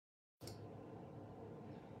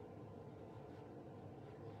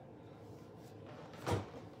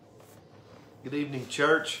Good evening,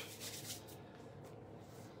 church.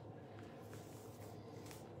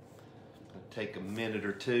 I'll take a minute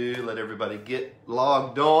or two, let everybody get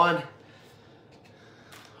logged on.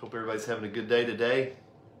 Hope everybody's having a good day today.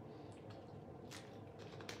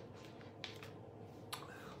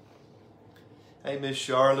 Hey, Miss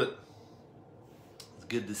Charlotte. It's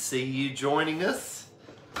good to see you joining us.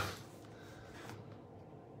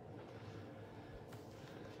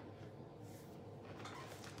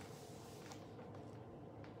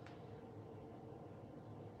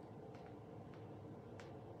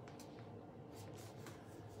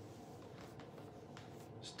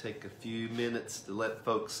 Take a few minutes to let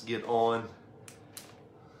folks get on,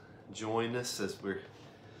 join us as we're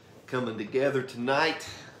coming together tonight.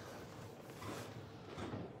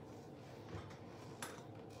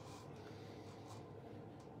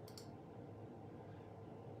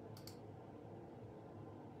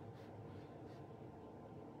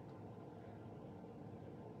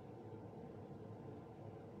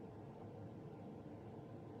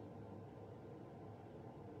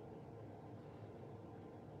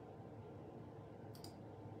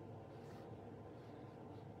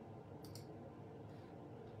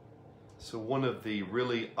 So one of the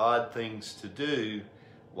really odd things to do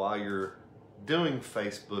while you're doing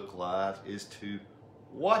Facebook Live is to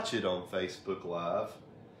watch it on Facebook Live.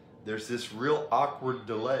 There's this real awkward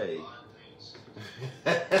delay.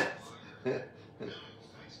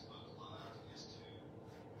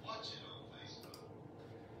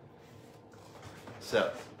 So,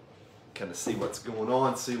 kind of see what's going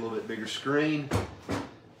on, see a little bit bigger screen.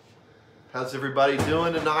 How's everybody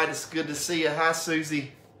doing tonight? It's good to see you. Hi,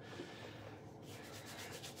 Susie.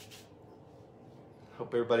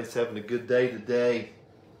 Hope everybody's having a good day today.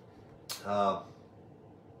 We'll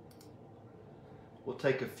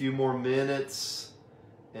take a few more minutes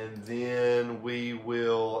and then we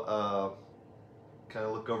will kind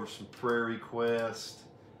of look over some prayer requests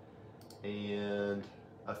and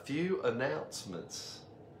a few announcements.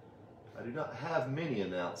 I do not have many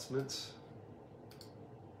announcements,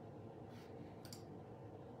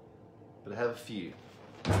 but I have a few.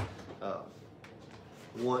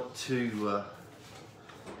 Want to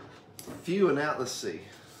let's see.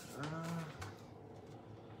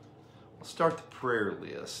 We'll start the prayer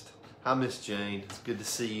list. Hi, Miss Jane. It's good to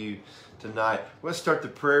see you tonight. Let's start the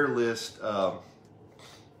prayer list. I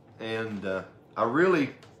really,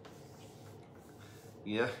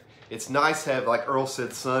 it's nice to have, like Earl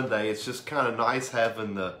said Sunday, it's just kind of nice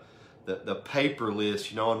having the paper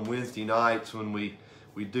list, on Wednesday nights when we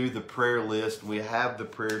do the prayer list, and we have the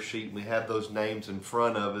prayer sheet, and we have those names in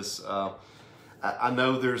front of us. I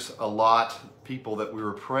know there's a lot of people that we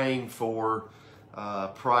were praying for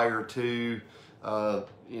prior to, the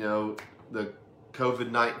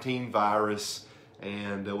COVID-19 virus,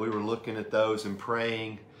 and we were looking at those and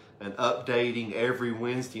praying and updating every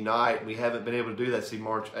Wednesday night. We haven't been able to do that. See,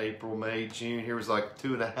 March, April, May, June. Here was like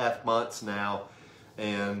 2.5 months now,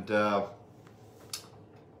 and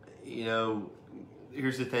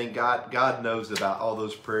here's the thing: God knows about all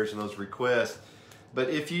those prayers and those requests. But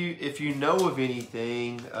if you know of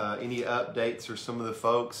anything, any updates, or some of the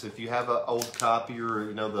folks, if you have an old copy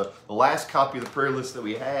or the last copy of the prayer list that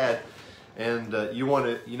we had, and you want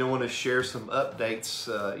to share some updates,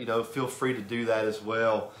 feel free to do that as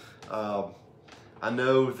well. I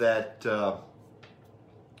know that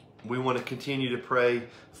we want to continue to pray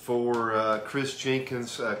for Chris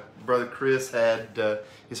Jenkins. Brother Chris had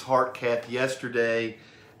his heart cath yesterday,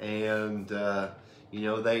 and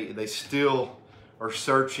they still are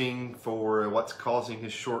searching for what's causing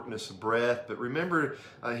his shortness of breath. But remember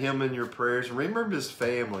him in your prayers, and remember his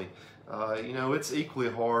family. It's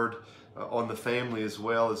equally hard on the family as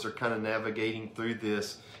well as they're kind of navigating through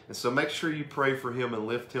this. And so make sure you pray for him and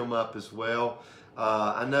lift him up as well.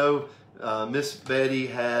 I know Miss Betty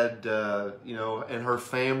had, and her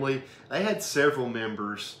family, they had several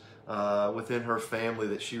members within her family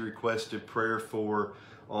that she requested prayer for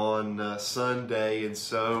on Sunday. And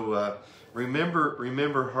so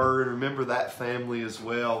remember her and remember that family as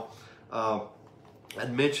well.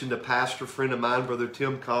 I'd mentioned a pastor friend of mine, Brother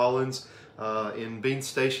Tim Collins, in Bean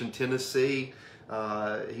Station, Tennessee.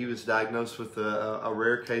 He was diagnosed with a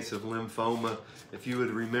rare case of lymphoma. If you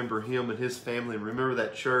would remember him and his family, and remember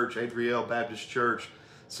that church, Adriel Baptist Church,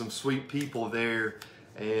 some sweet people there,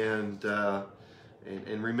 and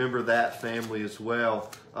remember that family as well.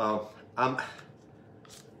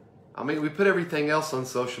 We put everything else on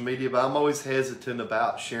social media, but I'm always hesitant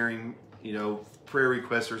about sharing, prayer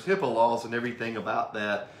requests. There's HIPAA laws and everything about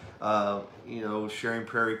that, sharing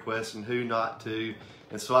prayer requests and who not to.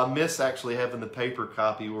 And so I miss actually having the paper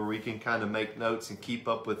copy where we can kind of make notes and keep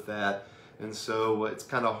up with that. and so it's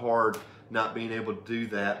kind of hard not being able to do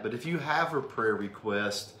that. But if you have a prayer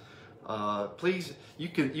request, please, you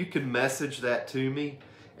can message that to me,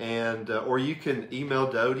 and or you can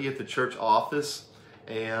email Dodie at the church office.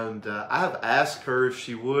 And I have asked her if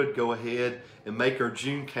she would go ahead and make her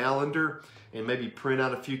June calendar and maybe print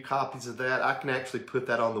out a few copies of that. I can actually put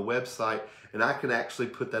that on the website, and I can actually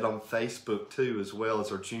put that on Facebook too, as well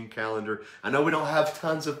as our June calendar. I know we don't have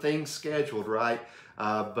tons of things scheduled, right?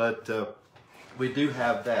 But we do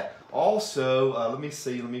have that. Also, let me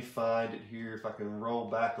see, let me find it here if I can roll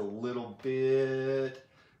back a little bit.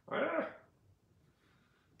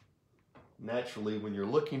 Naturally, when you're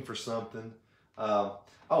looking for something,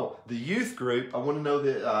 oh, the youth group, I want to know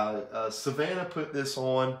that Savannah put this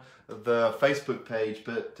on the Facebook page,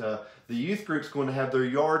 but the youth group's going to have their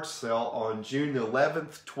yard sale on June the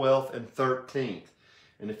 11th, 12th, and 13th.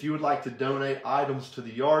 And if you would like to donate items to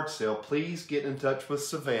the yard sale, please get in touch with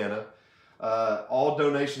Savannah. All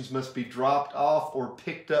donations must be dropped off or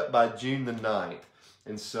picked up by June the 9th.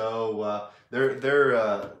 And so they're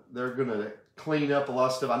going to clean up a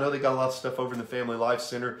lot of stuff. I know they got a lot of stuff over in the Family Life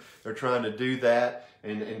Center. They're trying to do that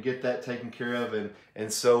and get that taken care of.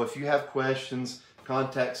 And so if you have questions,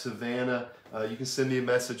 contact Savannah. You can send me a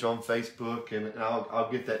message on Facebook, and I'll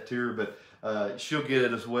get that to her, but she'll get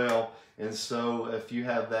it as well. And so if you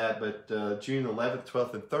have that, but June 11th,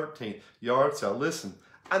 12th, and 13th, yard sale. Listen,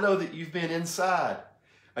 I know that you've been inside,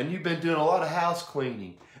 and you've been doing a lot of house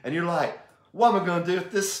cleaning, and you're like, what am I going to do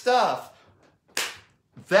with this stuff?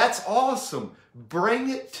 That's awesome. Bring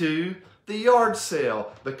it to the yard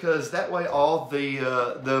sale, because that way all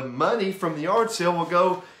the money from the yard sale will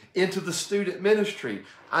go into the student ministry.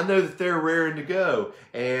 I know that they're raring to go,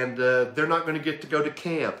 and they're not going to get to go to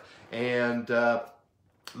camp. And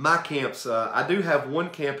my camps, I do have one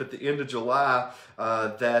camp at the end of July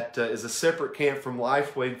that is a separate camp from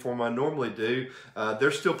Lifeway from I normally do.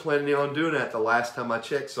 They're still planning on doing that the last time I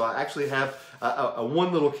checked. So I actually have a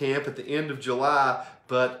one little camp at the end of July,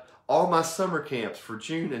 but all my summer camps for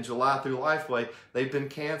June and July through Lifeway, they've been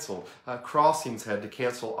canceled. Crossings had to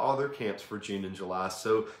cancel all their camps for June and July.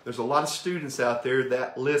 So there's a lot of students out there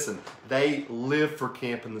that, listen, they live for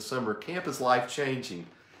camp in the summer. Camp is life-changing,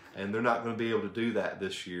 and they're not going to be able to do that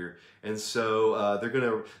this year. And so they're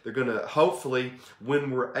gonna hopefully, when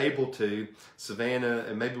we're able to, Savannah,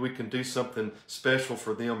 and maybe we can do something special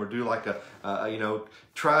for them, or do like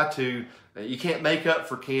try to. You can't make up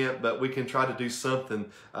for camp, but we can try to do something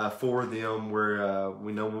for them where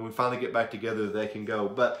we know when we finally get back together they can go.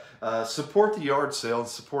 But support the yard sale and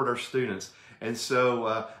support our students. And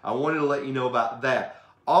so I wanted to let you know about that.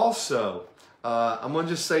 Also, I'm going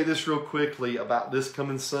to just say this real quickly about this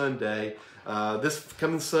coming Sunday. This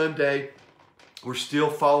coming Sunday, we're still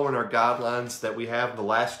following our guidelines that we have the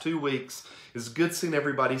last 2 weeks. It's good seeing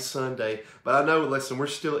everybody Sunday, but I know, listen, we're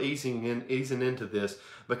still easing into this,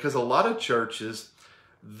 because a lot of churches,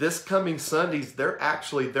 this coming Sundays, they're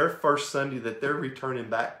actually their first Sunday that they're returning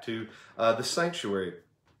back to the sanctuary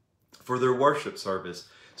for their worship service.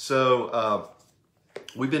 So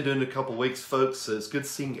we've been doing it a couple weeks, folks. So it's good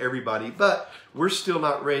seeing everybody, but we're still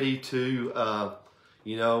not ready to,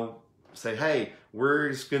 say, hey, we're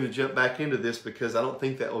just going to jump back into this, because I don't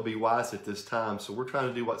think that will be wise at this time. So we're trying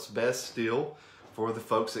to do what's best still for the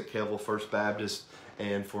folks at Kevil First Baptist,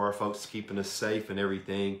 and for our folks keeping us safe and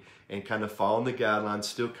everything, and kind of following the guidelines,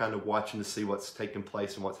 still kind of watching to see what's taking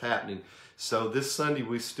place and what's happening. So this Sunday,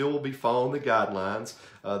 we still will be following the guidelines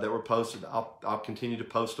that were posted. I'll continue to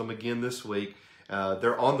post them again this week.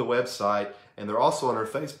 They're on the website, and they're also on our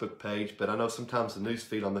Facebook page, but I know sometimes the news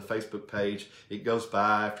feed on the Facebook page, it goes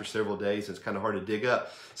by after several days, and it's kind of hard to dig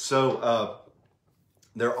up. So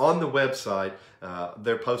they're on the website.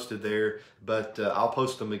 They're posted there, but I'll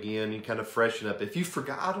post them again. You kind of freshen up. If you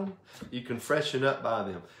forgot them, you can freshen up by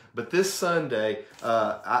them. But this Sunday,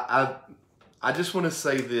 I just want to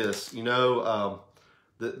say this. The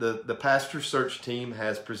pastor search team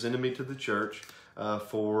has presented me to the church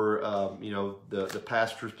for the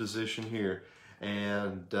pastor's position here,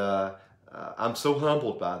 and I'm so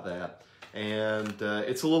humbled by that. And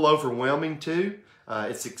it's a little overwhelming too.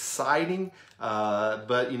 It's exciting, but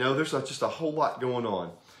there's just a whole lot going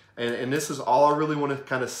on. And this is all I really want to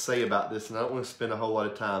kind of say about this, and I don't want to spend a whole lot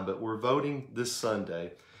of time, but we're voting this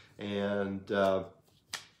Sunday. And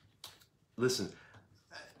listen,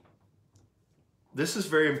 this is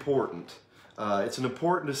very important. It's an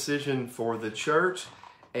important decision for the church,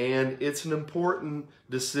 and it's an important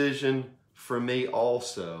decision for me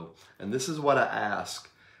also. And this is what I ask.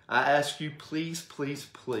 I ask you, please, please,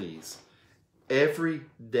 please, every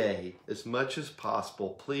day, as much as possible,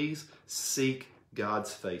 please seek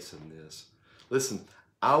God's face in this. Listen,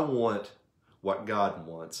 I want what God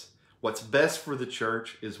wants. What's best for the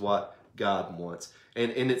church is what God wants.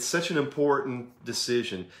 And it's such an important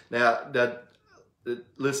decision. Now,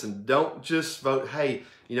 listen, don't just vote, hey,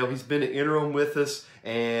 you know, he's been an interim with us,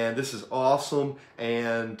 and this is awesome,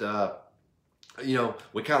 and, you know,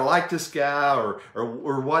 we kind of like this guy,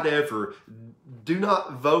 or whatever. Do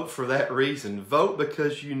not vote for that reason. Vote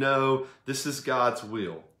because you know this is God's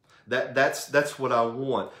will. That's what I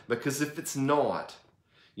want. Because if it's not,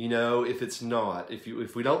 you know,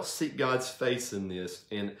 if we don't seek God's face in this,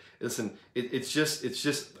 and listen, it's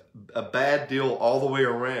just a bad deal all the way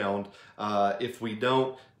around if we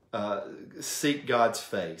don't seek God's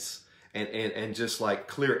face and just like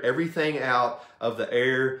clear everything out of the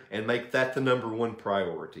air and make that the number one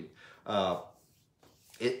priority.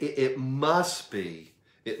 It must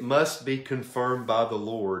be confirmed by the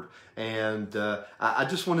Lord. And I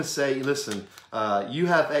just want to say, listen, you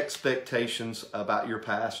have expectations about your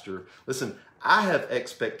pastor. Listen, I have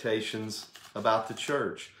expectations about the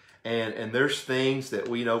church. And there's things that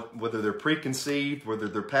we know, whether they're preconceived, whether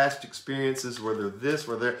they're past experiences, whether this,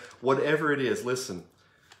 whether whatever it is. Listen,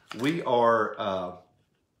 we're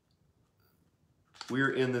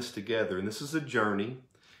in this together, and this is a journey,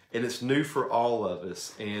 and it's new for all of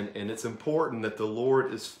us. And it's important that the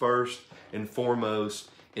Lord is first and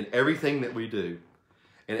foremost in everything that we do.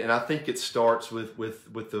 And I think it starts with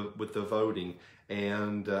the voting.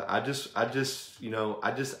 And I just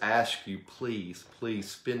ask you, please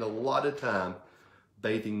spend a lot of time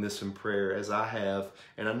bathing this in prayer, as I have,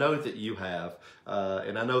 and I know that you have,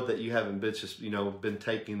 and I know that you haven't been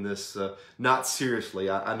taking this not seriously.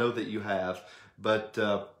 I know that you have, but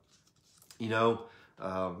I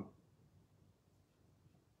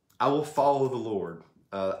will follow the Lord.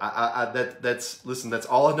 That's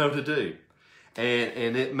all I know to do,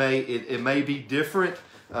 and it may be different.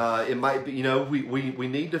 It might be, we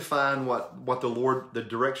need to find what the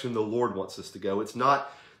direction the Lord wants us to go. It's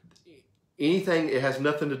not anything. It has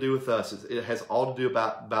nothing to do with us. It has all to do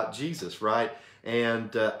about Jesus, right?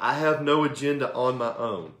 And I have no agenda on my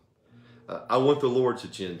own. I want the Lord's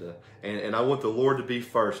agenda, and I want the Lord to be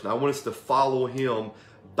first, and I want us to follow Him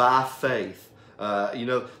by faith.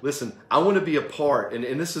 Listen, I want to be a part, and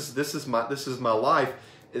this is my life.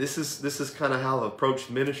 This is kind of how I approach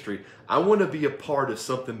ministry. I want to be a part of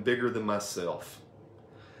something bigger than myself.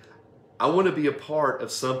 I want to be a part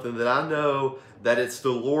of something that I know that it's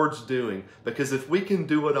the Lord's doing. Because if we can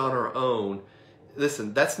do it on our own,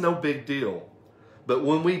 listen, that's no big deal. But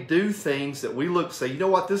when we do things that we say, you know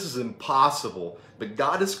what, this is impossible, but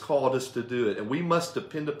God has called us to do it, and we must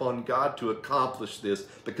depend upon God to accomplish this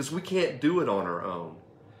because we can't do it on our own.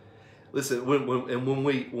 Listen,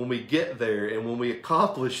 when we get there and when we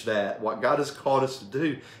accomplish that, what God has called us to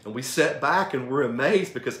do, and we sit back and we're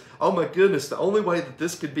amazed because, oh my goodness, the only way that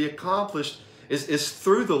this could be accomplished is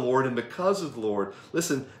through the Lord and because of the Lord.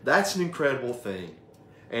 Listen, that's an incredible thing,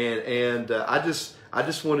 and I just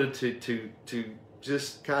wanted to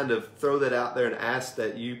just kind of throw that out there and ask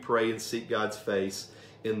that you pray and seek God's face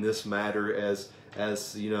in this matter, as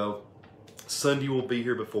Sunday will be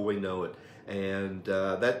here before we know it. And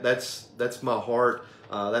that's my heart.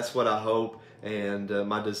 That's what I hope, and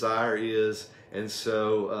my desire is. And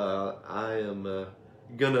so I am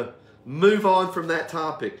gonna move on from that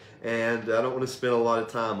topic, and I don't want to spend a lot of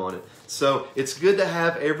time on it. So it's good to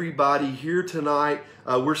have everybody here tonight.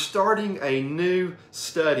 We're starting a new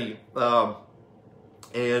study,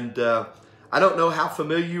 and I don't know how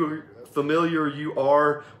familiar you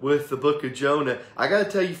are with the book of Jonah. I got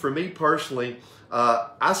to tell you, for me personally, I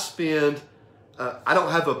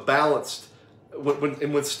don't have a balanced,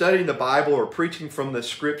 when studying the Bible or preaching from the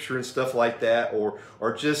scripture and stuff like that, or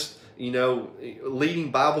just, leading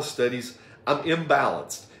Bible studies, I'm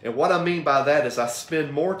imbalanced. And what I mean by that is I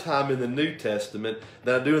spend more time in the New Testament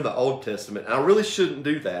than I do in the Old Testament. And I really shouldn't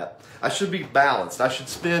do that. I should be balanced. I should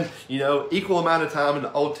spend, equal amount of time in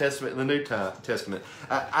the Old Testament and the New Testament.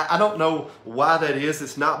 I don't know why that is.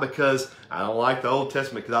 It's not because I don't like the Old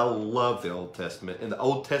Testament, because I love the Old Testament. And the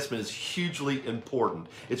Old Testament is hugely important.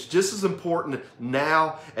 It's just as important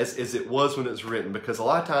now as it was when it was written. Because a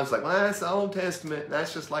lot of times, it's the Old Testament.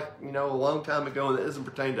 That's just a long time ago, and it doesn't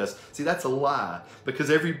pertain to us. See, that's a lie. Because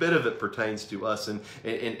every bit of it pertains to us. And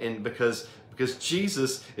because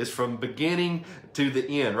Jesus is from beginning to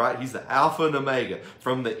the end, right? He's the Alpha and Omega.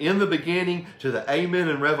 From in the beginning to the Amen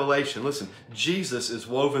in Revelation. Listen, Jesus is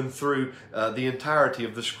woven through the entirety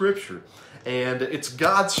of the Scripture. And it's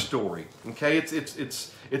God's story, okay?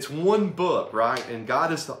 It's one book, right? And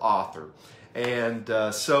God is the author. And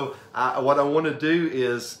so what I want to do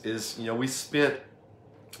is we spent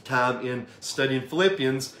time in studying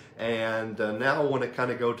Philippians, And now I want to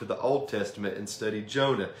kind of go to the Old Testament and study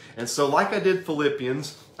Jonah. And so like I did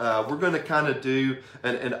Philippians, we're going to kind of do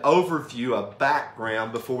an overview, a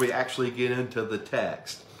background before we actually get into the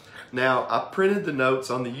text. Now, I printed the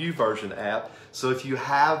notes on the YouVersion app, so if you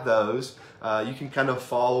have those, you can kind of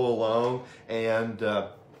follow along and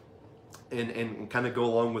kind of go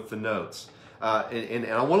along with the notes. And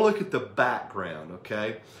I want to look at the background,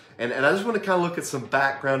 okay? And I just want to kind of look at some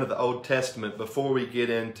background of the Old Testament before we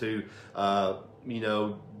get into,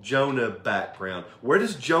 Jonah background. Where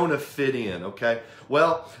does Jonah fit in, okay?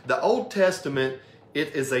 Well, the Old Testament,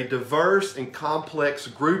 it is a diverse and complex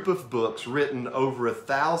group of books written over a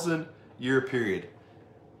 1,000-year period.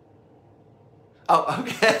 Oh,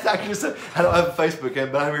 okay. I don't have a Facebook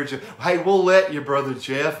account, but I'm here to. Hey, we'll let you, Brother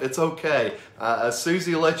Jeff. It's okay.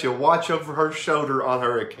 Susie will let you watch over her shoulder on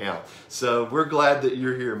her account. So we're glad that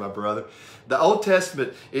you're here, my brother. The Old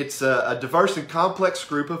Testament, it's a diverse and complex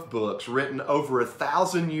group of books written over a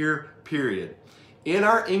 1,000-year period. In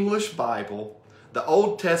our English Bible, the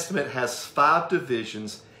Old Testament has 5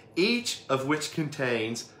 divisions, each of which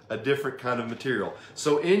contains a different kind of material.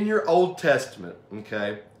 So in your Old Testament,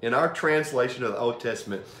 okay, in our translation of the Old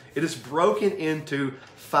Testament, it is broken into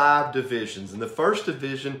 5 divisions. And the first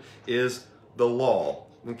division is the law,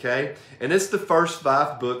 okay? And it's the first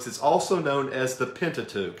 5 books. It's also known as the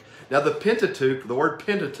Pentateuch. Now the Pentateuch, the word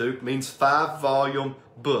Pentateuch means 5-volume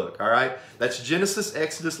book, all right? That's Genesis,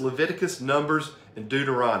 Exodus, Leviticus, Numbers, and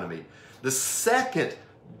Deuteronomy. The second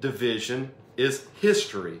division is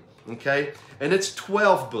history, okay? And it's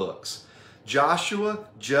 12 books. Joshua,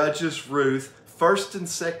 Judges, Ruth, 1st and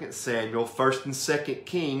 2nd Samuel, 1st and 2nd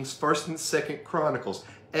Kings, 1st and 2nd Chronicles,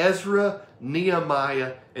 Ezra,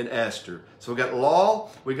 Nehemiah, and Esther. So we got law,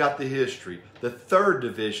 we got the history. The third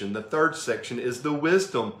division, the third section is the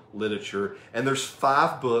wisdom literature, and there's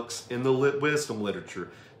 5 books in the wisdom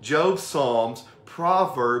literature. Job, Psalms,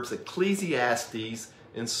 Proverbs, Ecclesiastes,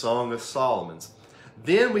 and Song of Solomon's.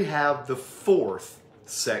 Then we have the fourth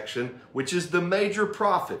section, which is the major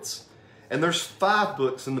prophets. And there's 5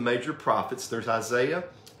 books in the major prophets. There's Isaiah,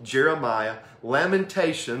 Jeremiah,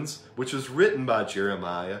 Lamentations, which was written by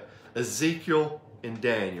Jeremiah, Ezekiel, and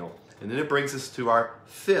Daniel. And then it brings us to our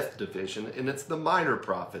 5th division, and it's the minor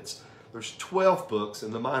prophets. There's 12 books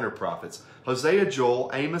in the minor prophets. Hosea, Joel,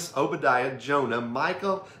 Amos, Obadiah, Jonah,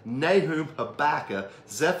 Micah, Nahum, Habakkuk,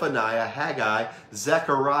 Zephaniah, Haggai,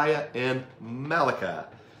 Zechariah, and Malachi.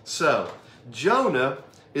 So, Jonah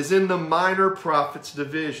is in the minor prophets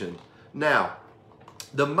division. Now,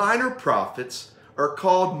 the minor prophets are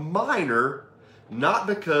called minor not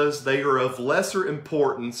because they are of lesser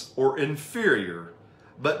importance or inferior,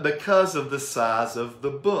 but because of the size of the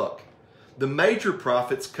book. The major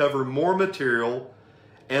prophets cover more material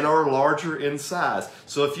and are larger in size.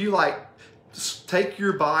 So if you take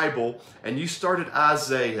your Bible and you start at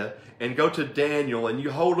Isaiah and go to Daniel and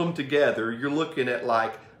you hold them together, you're looking at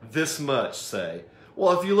like this much, say.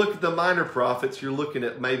 Well, if you look at the minor prophets, you're looking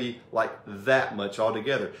at maybe like that much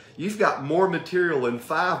altogether. You've got more material in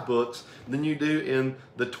 5 books than you do in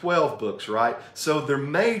the 12 books, right? So they're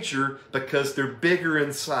major because they're bigger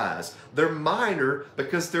in size. They're minor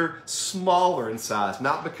because they're smaller in size,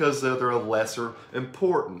 not because they're of lesser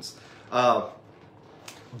importance.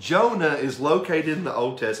 Jonah is located in the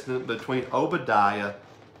Old Testament between Obadiah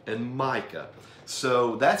and Micah.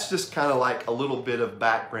 So that's just kind of like a little bit of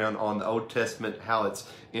background on the Old Testament, how it's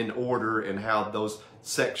in order and how those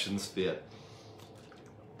sections fit.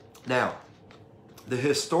 Now, the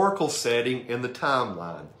historical setting and the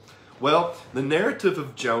timeline. Well, the narrative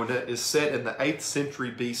of Jonah is set in the 8th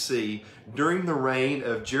century BC during the reign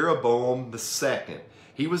of Jeroboam II.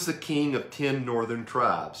 He was the king of 10 northern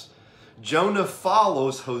tribes. Jonah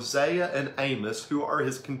follows Hosea and Amos, who are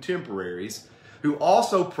his contemporaries, who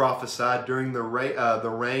also prophesied during the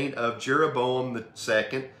reign of Jeroboam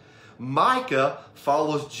II. Micah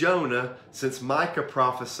follows Jonah since Micah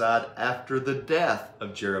prophesied after the death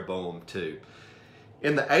of Jeroboam II.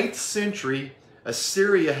 In the 8th century,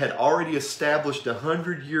 Assyria had already established a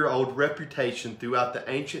 100-year-old reputation throughout the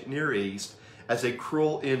ancient Near East as a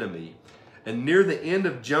cruel enemy. And near the end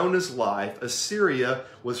of Jonah's life, Assyria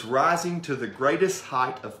was rising to the greatest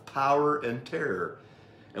height of power and terror.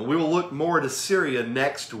 And we will look more at Assyria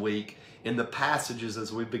next week in the passages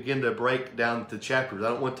as we begin to break down the chapters. I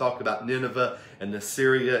don't want to talk about Nineveh and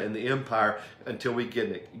Assyria and the empire until we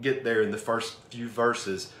get there in the first few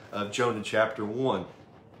verses of Jonah chapter 1.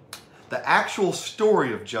 The actual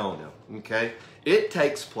story of Jonah, okay, it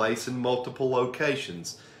takes place in multiple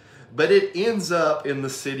locations, but it ends up in the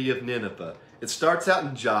city of Nineveh. It starts out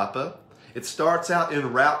in Joppa. It starts out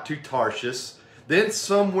en route to Tarshish. then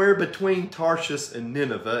somewhere between Tarshish and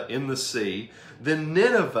Nineveh in the sea, then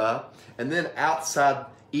Nineveh, and then outside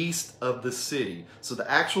east of the city. So the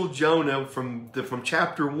actual Jonah from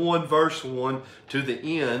chapter 1, verse 1 to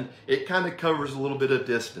the end, it kind of covers a little bit of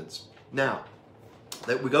distance. Now,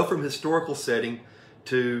 that we go from historical setting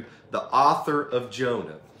to the author of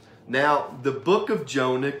Jonah. Now, the book of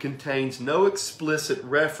Jonah contains no explicit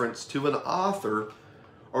reference to an author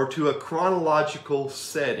or to a chronological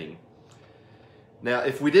setting. Now,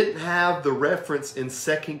 if we didn't have the reference in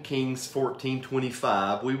 2 Kings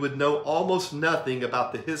 14:25, we would know almost nothing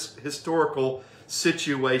about the historical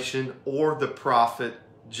situation or the prophet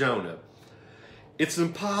Jonah. It's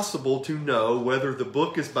impossible to know whether the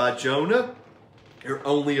book is by Jonah or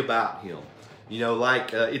only about him. You know,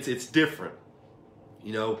 like it's different.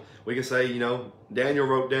 You know, we can say, you know, Daniel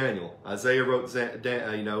wrote Daniel, Isaiah wrote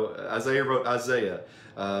Isaiah wrote Isaiah,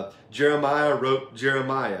 Jeremiah wrote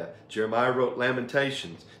Jeremiah, Jeremiah wrote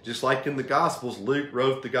Lamentations. Just like in the Gospels, Luke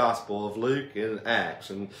wrote the Gospel of Luke and Acts,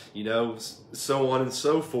 and you know, so on and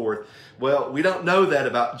so forth. Well, we don't know that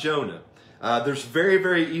about Jonah. There's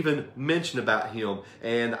very even mention about him,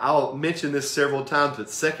 and I'll mention this several times, but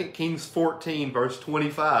 2 Kings 14 verse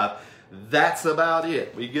 25, that's about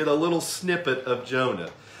it. We get a little snippet of Jonah.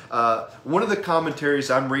 One of the commentaries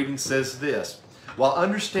I'm reading says this: while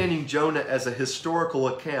understanding Jonah as a historical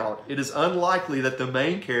account, it is unlikely that the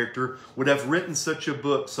main character would have written such a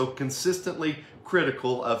book so consistently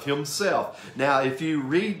critical of himself. Now, if you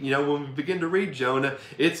read, you know, when we begin to read Jonah,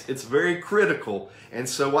 it's very critical. And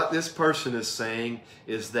so what this person is saying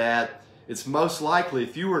is that it's most likely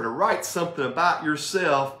if you were to write something about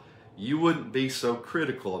yourself, you wouldn't be so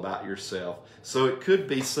critical about yourself. So it could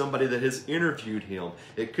be somebody that has interviewed him.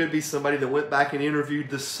 It could be somebody that went back and interviewed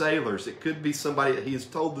the sailors. It could be somebody that he has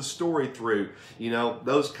told the story through. You know,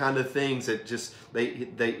 those kind of things that just,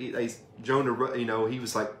 Jonah, you know, he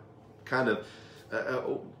was like kind of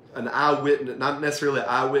an eyewitness, not necessarily an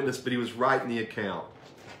eyewitness, but he was writing the account.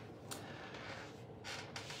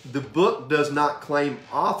 The book does not claim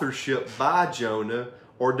authorship by Jonah,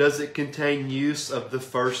 or does it contain use of the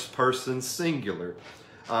first person singular?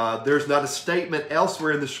 There's not a statement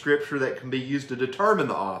elsewhere in the scripture that can be used to determine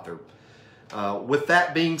the author. With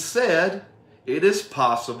that being said, it is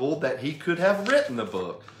possible that he could have written the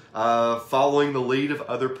book following the lead of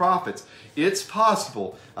other prophets. It's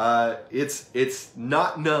possible. It's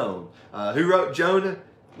not known. Who wrote Jonah?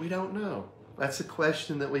 We don't know. That's a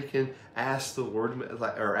question that we can ask the Lord,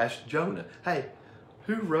 or ask Jonah. Hey,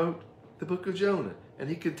 who wrote the book of Jonah? And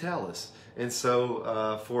he could tell us. And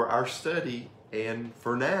so for our study, and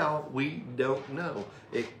for now, we don't know.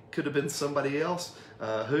 It could have been somebody else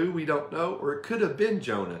who we don't know, or it could have been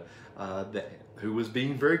Jonah who was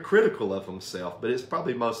being very critical of himself. But it's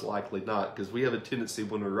probably most likely not, because we have a tendency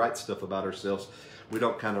when we write stuff about ourselves, we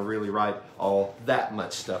don't kind of really write all that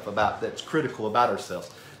much stuff that's critical about ourselves.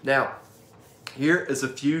 Now, here is a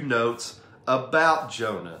few notes about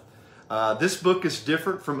Jonah. This book is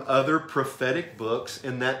different from other prophetic books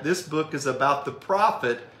in that this book is about the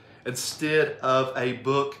prophet instead of a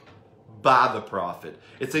book by the prophet.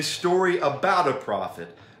 It's a story about a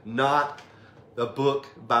prophet, not a book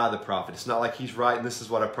by the prophet. It's not like he's writing, this is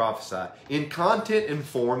what I prophesy. In content and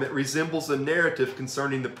form, it resembles a narrative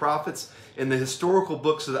concerning the prophets in the historical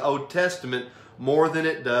books of the Old Testament more than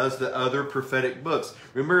it does the other prophetic books.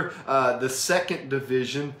 Remember, the second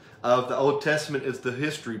division of the Old Testament is the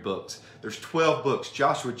history books. There's 12 books: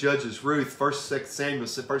 Joshua, Judges, Ruth, 1st, 2nd Samuel,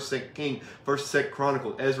 1st, 2nd King, 1st, 2nd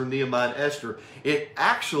Chronicles, Ezra, Nehemiah, and Esther. It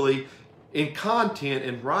actually, in content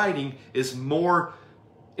and writing, is more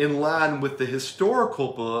in line with the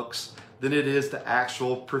historical books than it is the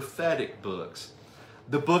actual prophetic books.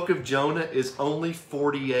 The book of Jonah is only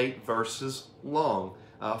 48 verses long.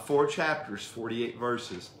 4 chapters, 48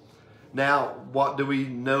 verses. Now, what do we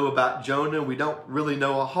know about Jonah? We don't really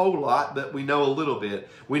know a whole lot, but we know a little bit.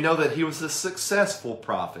 We know that he was a successful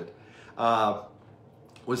prophet.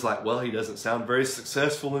 Was like, well, he doesn't sound very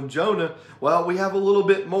successful in Jonah. Well, we have a little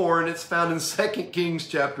bit more, and it's found in 2 Kings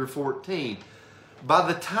chapter 14. By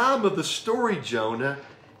the time of the story Jonah,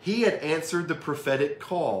 he had answered the prophetic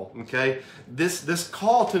call. Okay, this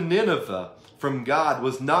call to Nineveh from God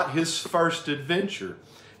was not his first adventure.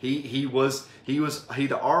 He'd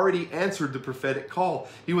already answered the prophetic call.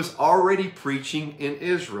 He was already preaching in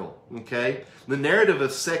Israel. Okay, the narrative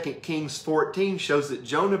of 2 Kings 14 shows that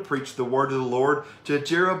Jonah preached the word of the Lord to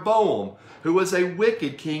Jeroboam, who was a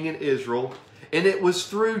wicked king in Israel, and it was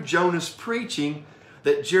through Jonah's preaching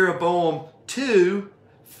that Jeroboam II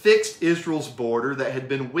fixed Israel's border that had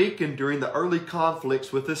been weakened during the early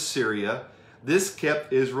conflicts with Assyria. This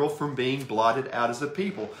kept Israel from being blotted out as a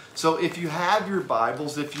people. So if you have your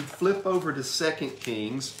Bibles, if you flip over to 2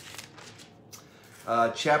 Kings,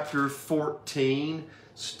 chapter 14,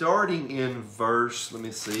 starting in verse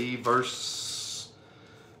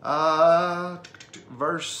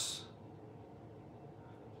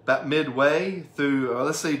about midway through,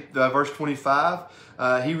 let's say verse 25.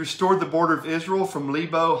 He restored the border of Israel from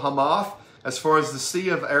Lebo Hamath as far as the sea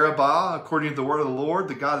of Arabah, according to the word of the Lord,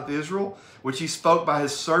 the God of Israel, which he spoke by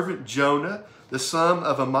his servant Jonah, the son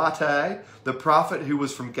of Amittai, the prophet who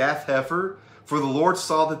was from Gath-Hepher. For the Lord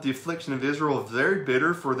saw that the affliction of Israel was very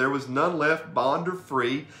bitter, for there was none left, bond or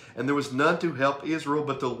free, and there was none to help Israel.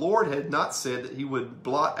 But the Lord had not said that he would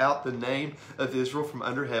blot out the name of Israel from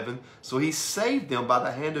under heaven. So he saved them by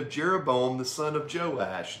the hand of Jeroboam, the son of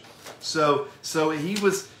Joash. So he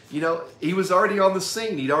was, he was already on the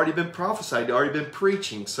scene. He'd already been prophesied. He'd already been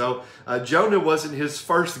preaching. So Jonah wasn't his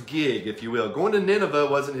first gig, if you will. Going to Nineveh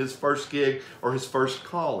wasn't his first gig or his first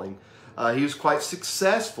calling. He was quite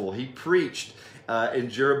successful. He preached,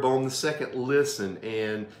 and Jeroboam II listened,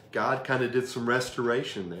 and God kind of did some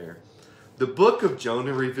restoration there. The book of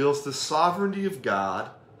Jonah reveals the sovereignty of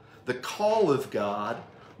God, the call of God,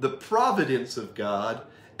 the providence of God,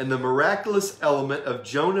 and the miraculous element of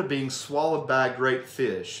Jonah being swallowed by a great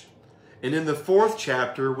fish. And in the 4th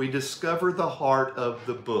chapter, we discover the heart of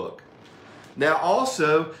the book. Now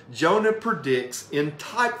also, Jonah predicts in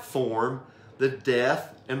type form the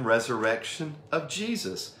death and resurrection of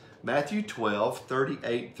Jesus. Matthew 12,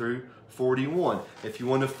 38 through 41. If you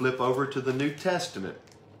want to flip over to the New Testament,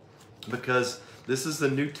 because this is the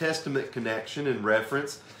New Testament connection and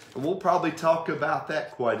reference, and we'll probably talk about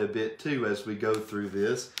that quite a bit too as we go through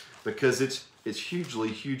this, because it's hugely,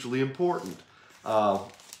 hugely important.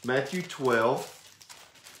 Matthew 12,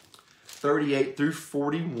 38 through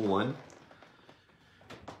 41.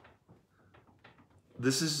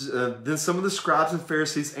 This is, then some of the scribes and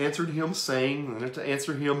Pharisees answered him, saying, to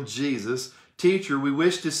answer him, Jesus, Teacher, we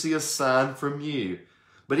wish to see a sign from you.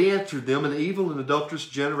 But he answered them, An evil and adulterous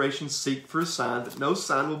generation seek for a sign, that no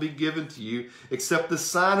sign will be given to you except the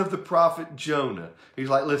sign of the prophet Jonah. He's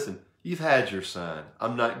like, listen, you've had your sign.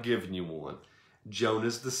 I'm not giving you one.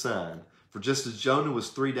 Jonah's the sign. For just as Jonah was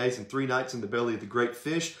 3 days and 3 nights in the belly of the great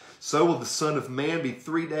fish, so will the Son of Man be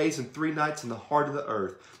 3 days and 3 nights in the heart of the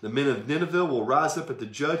earth. The men of Nineveh will rise up at the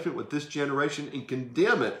judgment with this generation and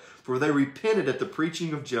condemn it, for they repented at the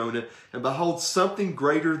preaching of Jonah, and behold, something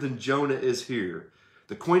greater than Jonah is here.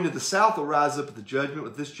 The queen of the south will rise up at the judgment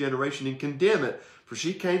with this generation and condemn it, for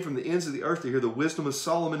she came from the ends of the earth to hear the wisdom of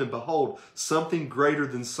Solomon, and behold, something greater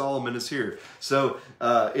than Solomon is here. So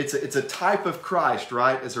it's a type of Christ,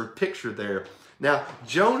 right, as our picture there. Now,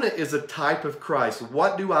 Jonah is a type of Christ.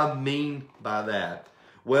 What do I mean by that?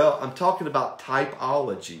 Well, I'm talking about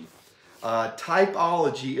typology.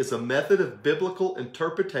 Typology is a method of biblical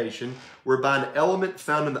interpretation whereby an element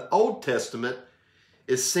found in the Old Testament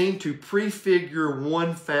is seen to prefigure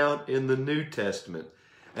one found in the New Testament.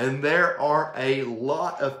 And there are a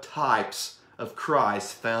lot of types of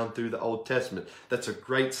Christ found through the Old Testament. That's a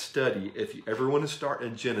great study if you ever want to start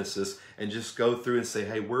in Genesis and just go through and say,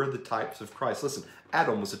 hey, where are the types of Christ? Listen,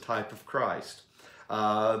 Adam was a type of Christ.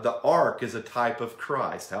 The ark is a type of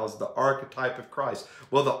Christ. How is the ark a type of Christ?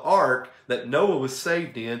 Well, the ark that Noah was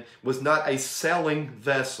saved in was not a selling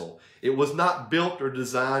vessel. It was not built or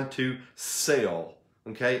designed to sell.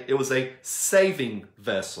 Okay? It was a saving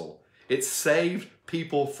vessel. It saved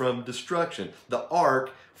people from destruction. The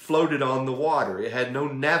ark floated on the water. It had no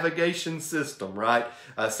navigation system, right?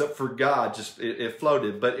 Except for God, just it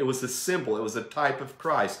floated. But it was a symbol. It was a type of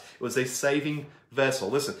Christ. It was a saving vessel.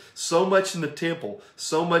 Listen, so much in the temple,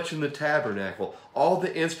 so much in the tabernacle, all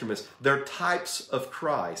the instruments, they're types of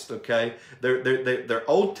Christ, okay? They're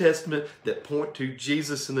Old Testament that point to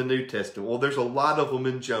Jesus in the New Testament. Well, there's a lot of them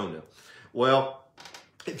in Jonah. Well,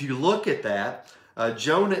 if you look at that,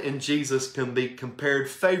 Jonah and Jesus can be compared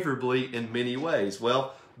favorably in many ways.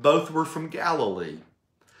 Well, both were from Galilee.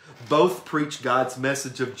 Both preached God's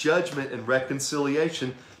message of judgment and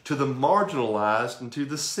reconciliation to the marginalized and to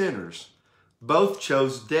the sinners. Both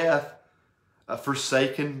chose death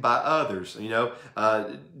forsaken by others. You know,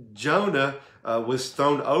 Jonah was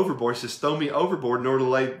thrown overboard. He says, throw me overboard in order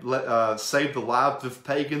to save the lives of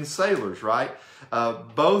pagan sailors, right?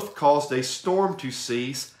 Both caused a storm to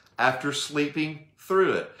cease after sleeping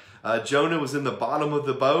through it. Jonah was in the bottom of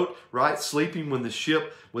the boat, right, sleeping when the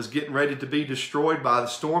ship was getting ready to be destroyed by the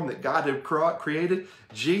storm that God had created.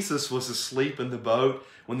 Jesus was asleep in the boat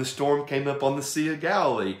when the storm came up on the Sea of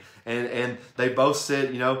Galilee. And they both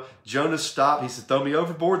said, Jonah stopped. He said, throw me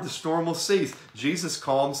overboard, the storm will cease. Jesus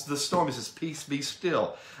calms the storm. He says, peace, be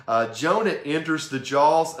still. Jonah enters the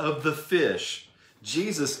jaws of the fish.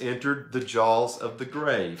 Jesus entered the jaws of the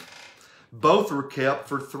grave. Both were kept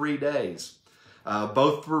for 3 days.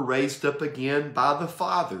 Both were raised up again by the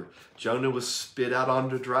Father. Jonah was spit out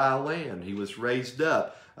onto dry land. He was raised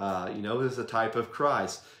up, as a type of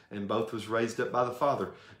Christ. And both was raised up by the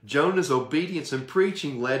Father. Jonah's obedience and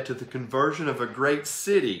preaching led to the conversion of a great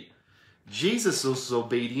city. Jesus'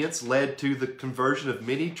 obedience led to the conversion of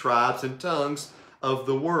many tribes and tongues of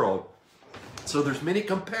the world. So there's many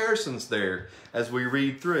comparisons there as we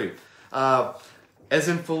read through. As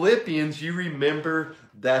in Philippians, you remember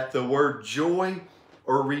that the word joy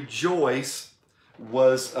or rejoice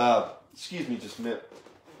was, was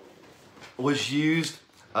used.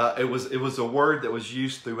 It was a word that was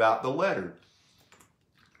used throughout the letter.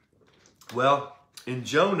 Well, in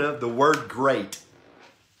Jonah, the word great,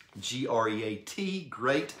 G-R-E-A-T,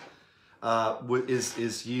 great,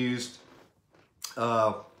 is used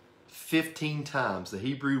 15 times. The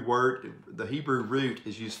Hebrew root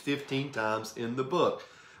is used 15 times in the book.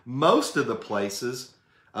 Most of the places,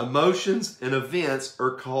 emotions and events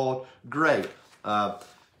are called great.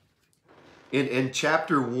 In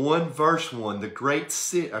chapter 1, verse 1,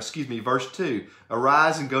 verse 2,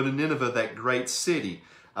 arise and go to Nineveh, that great city.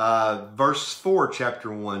 Verse 4, chapter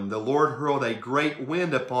 1, the Lord hurled a great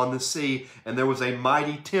wind upon the sea, and there was a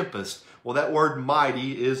mighty tempest. Well, that word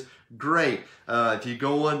mighty is great. If you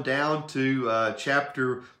go on down to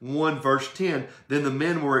chapter 1, verse 10, then the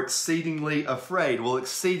men were exceedingly afraid. Well,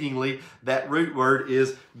 exceedingly, that root word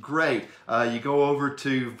is great. You go over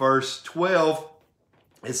to verse 12,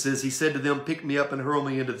 it says, he said to them, pick me up and hurl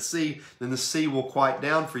me into the sea, then the sea will quiet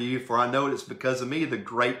down for you, for I know it's because of me the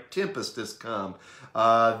great tempest has come.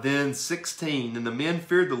 Then 16, and the men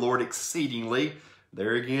feared the Lord exceedingly.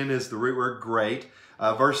 There again is the root word great.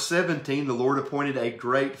 Verse 17, the Lord appointed a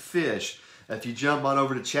great fish. If you jump on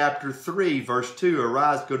over to chapter 3, verse 2,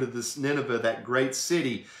 arise, go to this Nineveh, that great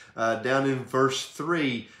city. Down in verse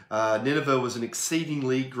 3, Nineveh was an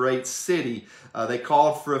exceedingly great city. They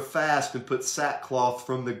called for a fast and put sackcloth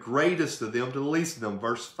from the greatest of them to the least of them.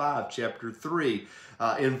 Verse 5, chapter 3.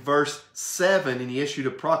 In verse 7, and he issued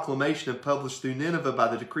a proclamation and published through Nineveh by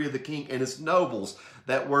the decree of the king and his nobles.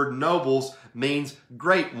 That word nobles means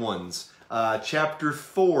great ones. Chapter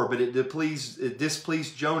 4, but it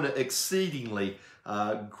displeased Jonah exceedingly.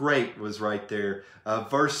 Great was right there.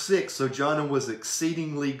 Verse 6, so Jonah was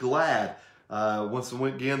exceedingly glad. Once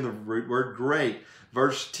again, the root word great.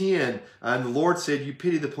 Verse 10, and the Lord said, you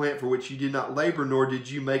pity the plant for which you did not labor, nor did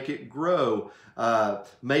you make it grow.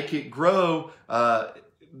 Make it grow,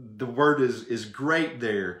 the word is great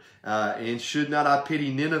there. And should not I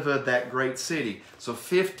pity Nineveh, that great city? So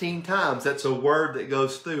 15 times, that's a word that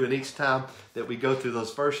goes through. And each time that we go through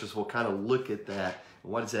those verses, we'll kind of look at that.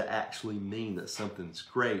 What does that actually mean, that something's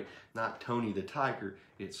great? Not Tony the Tiger,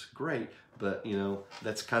 it's great. But,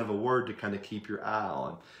 that's kind of a word to kind of keep your eye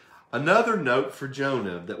on. Another note for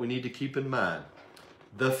Jonah that we need to keep in mind.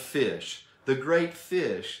 The fish, the great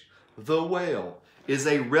fish, the whale, is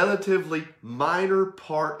a relatively minor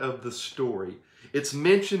part of the story. It's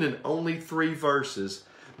mentioned in only 3 verses,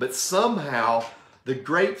 but somehow the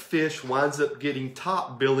great fish winds up getting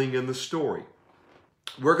top billing in the story.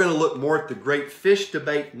 We're going to look more at the great fish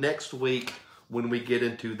debate next week when we get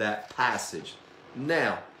into that passage.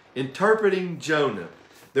 Now, interpreting Jonah.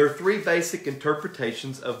 There are 3 basic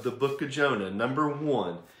interpretations of the book of Jonah. Number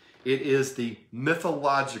 1, it is the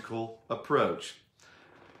mythological approach.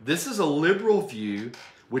 This is a liberal view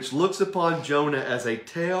which looks upon Jonah as a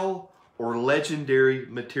tale or legendary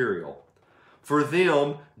material. For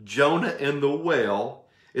them, Jonah and the whale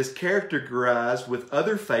is characterized with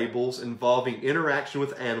other fables involving interaction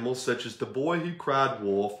with animals such as the boy who cried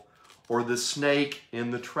wolf or the snake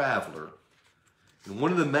and the traveler. And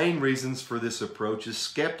one of the main reasons for this approach is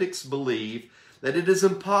skeptics believe that it is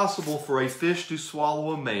impossible for a fish to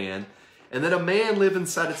swallow a man, and that a man live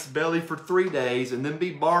inside its belly for 3 days and then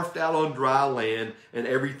be barfed out on dry land and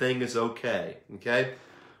everything is okay.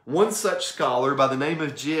 One such scholar by the name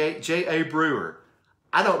of J.A. Brewer,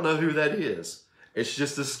 I don't know who that is. It's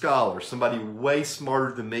just a scholar, somebody way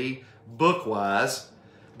smarter than me, book-wise.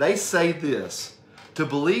 They say this: to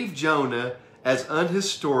believe Jonah as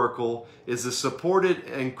unhistorical is the supported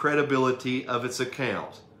and credibility of its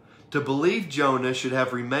account. to believe Jonah should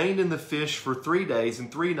have remained in the fish for 3 days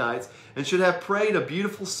and 3 nights and should have prayed a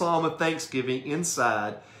beautiful psalm of thanksgiving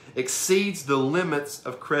inside exceeds the limits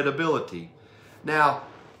of credibility. Now,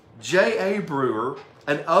 J.A. Brewer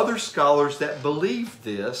and other scholars that believe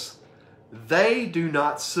this, they do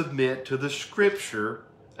not submit to the Scripture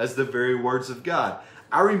as the very words of God.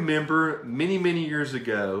 I remember many, many years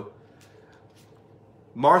ago,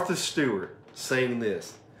 Martha Stewart saying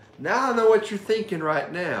this. Now I know what you're thinking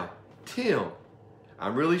right now. Tim,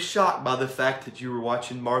 I'm really shocked by the fact that you were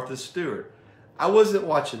watching Martha Stewart. I wasn't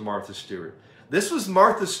watching Martha Stewart. This was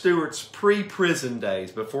Martha Stewart's pre-prison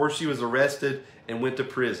days, before she was arrested and went to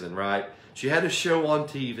prison, right? She had a show on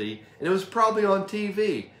TV, and it was probably on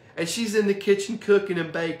TV. And she's in the kitchen cooking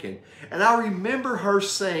and baking. And I remember her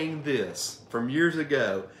saying this from years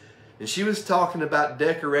ago. And she was talking about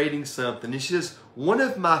decorating something. And she says, one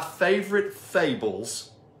of my favorite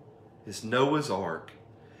fables is Noah's Ark.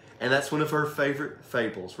 And that's one of her favorite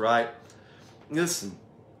fables, right? Listen,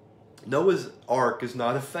 Noah's Ark is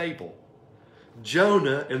not a fable.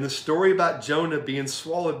 Jonah, and the story about Jonah being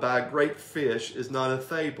swallowed by a great fish is not a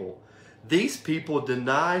fable. These people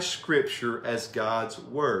deny Scripture as God's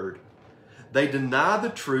Word. They deny the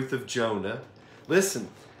truth of Jonah. Listen,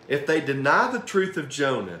 if they deny the truth of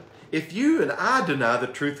Jonah, if you and I deny the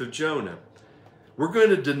truth of Jonah, we're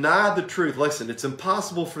going to deny the truth. Listen, it's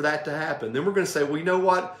impossible for that to happen. Then we're going to say, well, you know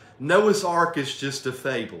what? Noah's Ark is just a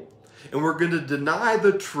fable. And we're going to deny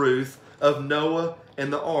the truth of Noah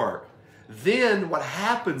and the ark. Then what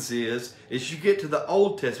happens is you get to the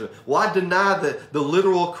Old Testament. Well, I deny the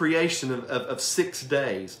literal creation of 6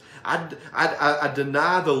 days. I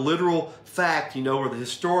deny the literal fact, or the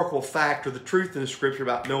historical fact or the truth in the Scripture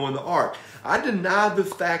about Noah and the ark. I deny the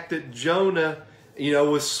fact that Jonah,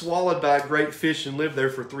 was swallowed by a great fish and lived there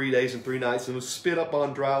for 3 days and 3 nights and was spit up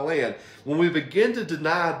on dry land. When we begin to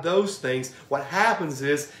deny those things, what happens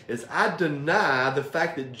is I deny the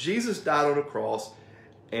fact that Jesus died on a cross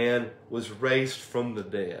and was raised from the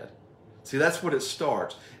dead. See, that's what it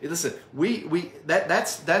starts. Listen,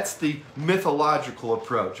 that's the mythological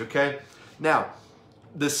approach, okay? Now,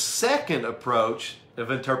 the second approach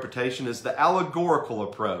of interpretation is the allegorical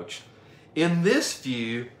approach. In this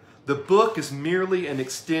view, the book is merely an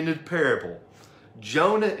extended parable.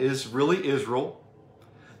 Jonah is really Israel.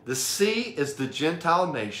 The sea is the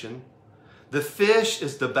Gentile nation. The fish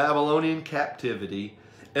is the Babylonian captivity.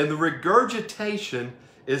 And the regurgitation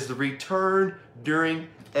is the return during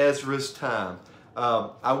Ezra's time.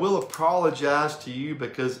 I will apologize to you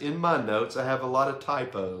because in my notes I have a lot of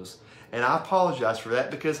typos. And I apologize for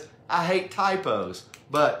that because I hate typos.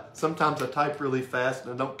 But sometimes I type really fast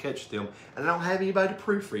and I don't catch them. And I don't have anybody to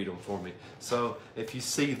proofread them for me. So if you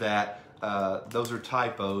see that, those are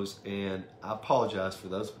typos. And I apologize for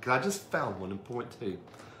those because I just found one in point 2.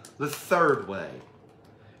 The third way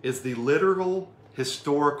is the literal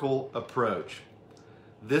historical approach.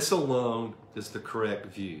 This alone is the correct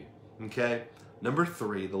view, okay? Number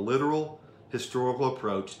 3, the literal historical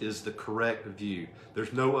approach is the correct view.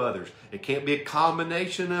 There's no others. It can't be a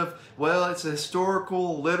combination of, well, it's a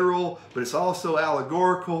historical, literal, but it's also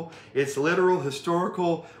allegorical. It's literal,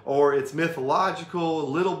 historical, or it's mythological, a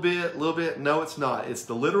little bit. No, it's not. It's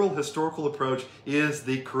the literal historical approach is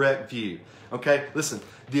the correct view, okay? Listen,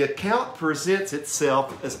 the account presents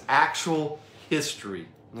itself as actual history,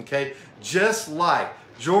 okay? Just like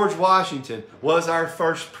George Washington was our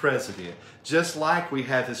first president. Just like we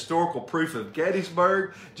have historical proof of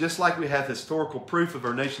Gettysburg, just like we have historical proof of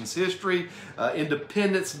our nation's history,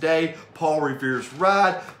 Independence Day, Paul Revere's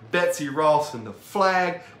Ride, Betsy Ross and the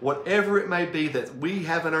flag, whatever it may be that we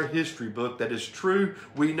have in our history book that is true,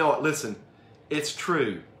 we know it. Listen, it's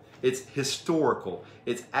true. It's historical.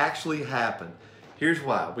 It's actually happened. Here's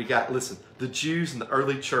why. Listen, the Jews in the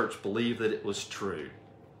early church believed that it was true.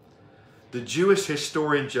 The Jewish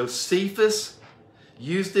historian Josephus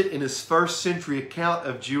used it in his first century account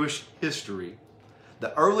of Jewish history.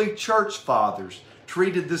 The early church fathers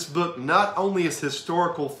treated this book not only as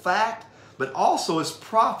historical fact, but also as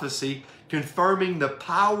prophecy confirming the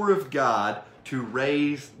power of God to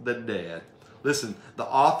raise the dead. Listen, the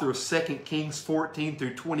author of 2 Kings 14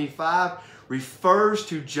 through 25 refers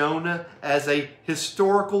to Jonah as a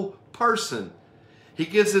historical person. He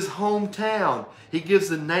gives his hometown. He gives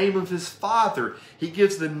the name of his father. He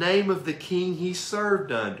gives the name of the king he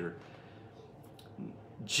served under.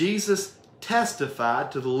 Jesus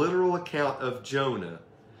testified to the literal account of Jonah.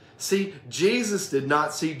 See, Jesus did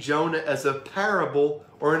not see Jonah as a parable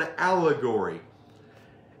or an allegory.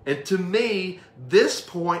 And to me, this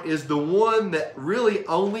point is the one that really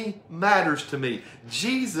only matters to me.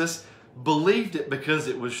 Jesus believed it because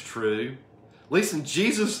it was true. Listen,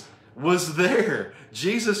 Jesus was there.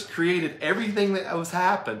 Jesus created everything that was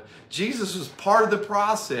happened. Jesus was part of the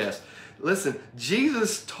process. Listen,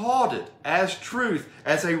 Jesus taught it as truth,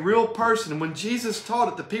 as a real person. When Jesus taught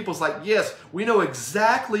it, the people's like, yes, we know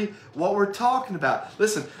exactly what we're talking about.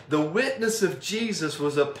 Listen, the witness of Jesus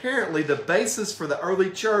was apparently the basis for the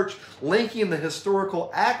early church, linking the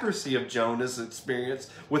historical accuracy of Jonah's experience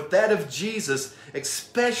with that of Jesus,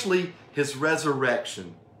 especially his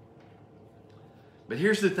resurrection. But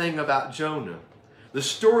here's the thing about Jonah. The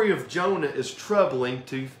story of Jonah is troubling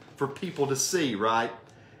for people to see, right?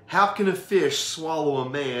 How can a fish swallow a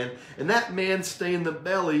man, and that man stay in the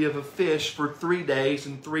belly of a fish for 3 days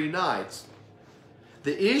and 3 nights?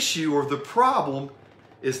 The issue or the problem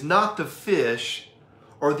is not the fish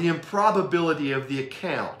or the improbability of the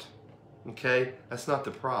account. Okay? That's not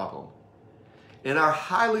the problem. In our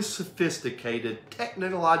highly sophisticated,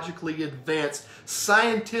 technologically advanced,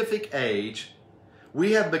 scientific age,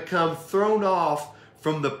 we have become thrown off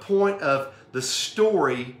from the point of the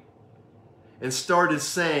story and started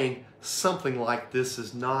saying something like this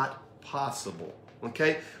is not possible.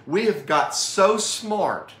 Okay? We have got so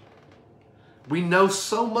smart. We know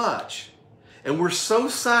so much. And we're so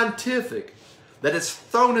scientific that it's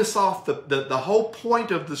thrown us off the whole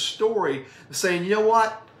point of the story, saying, you know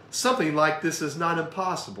what? Something like this is not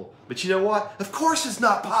impossible. But you know what? Of course it's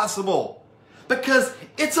not possible. Because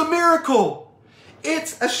it's a miracle.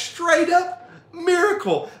 It's a straight up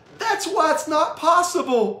miracle. That's why it's not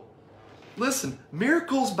possible. Listen,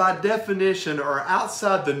 miracles by definition are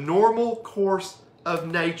outside the normal course of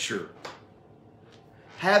nature.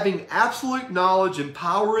 Having absolute knowledge and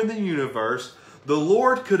power in the universe, the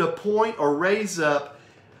Lord could appoint or raise up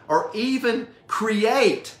or even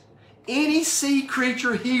create any sea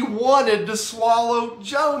creature He wanted to swallow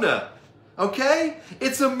Jonah. Okay?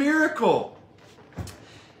 It's a miracle.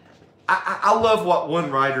 I love what one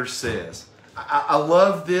writer says. I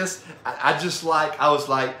love this. I was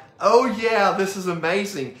like, oh yeah, this is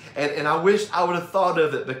amazing. And I wish I would have thought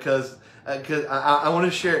of it because I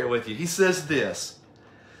want to share it with you. He says this: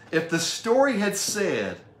 if the story had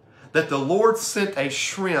said that the Lord sent a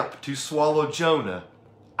shrimp to swallow Jonah,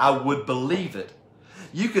 I would believe it.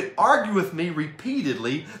 You could argue with me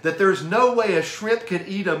repeatedly that there's no way a shrimp could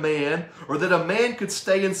eat a man or that a man could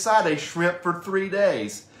stay inside a shrimp for 3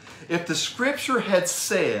 days. If the scripture had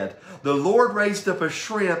said the Lord raised up a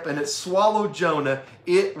shrimp and it swallowed Jonah,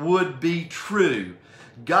 it would be true.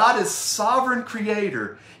 God is sovereign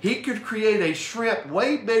creator. He could create a shrimp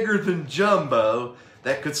way bigger than Jumbo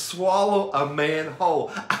that could swallow a man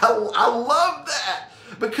whole. I love that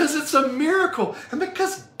because it's a miracle. And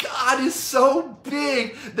because God is so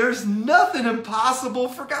big, there's nothing impossible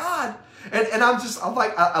for God. And I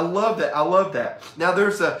love that. I love that. Now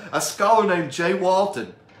there's a scholar named J.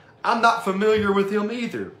 Walton. I'm not familiar with him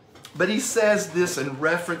either. But he says this in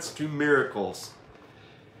reference to miracles.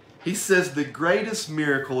 He says the greatest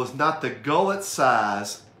miracle is not the gullet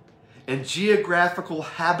size and geographical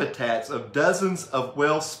habitats of dozens of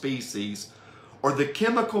whale species or the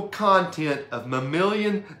chemical content of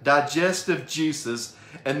mammalian digestive juices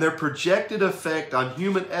and their projected effect on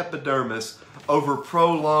human epidermis over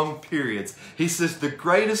prolonged periods. He says the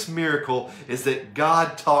greatest miracle is that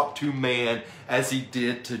God talked to man as He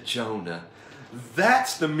did to Jonah.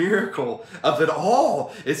 That's the miracle of it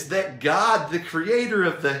all. It's that God, the creator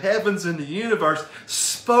of the heavens and the universe,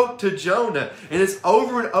 spoke to Jonah. And it's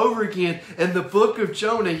over and over again in the book of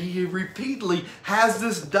Jonah. He repeatedly has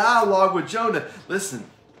this dialogue with Jonah. Listen,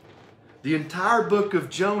 the entire book of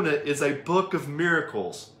Jonah is a book of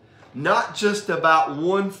miracles. Not just about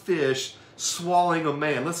one fish swallowing a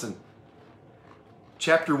man. Listen,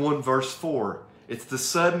 chapter 1, verse 4. It's the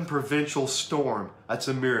sudden providential storm. That's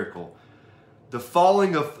a miracle. The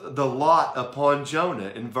falling of the lot upon Jonah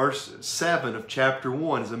in verse 7 of chapter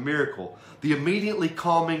 1 is a miracle. The immediately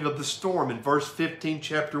calming of the storm in verse 15,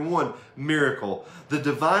 chapter 1, miracle. The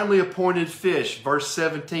divinely appointed fish, verse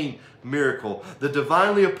 17, miracle. The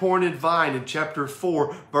divinely appointed vine in chapter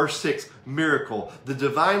 4, verse 6, miracle. The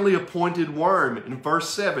divinely appointed worm in verse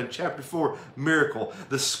 7, chapter 4, miracle.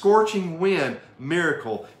 The scorching wind,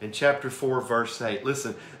 miracle in chapter 4, verse 8.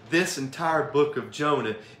 Listen, this entire book of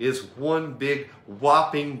Jonah is one big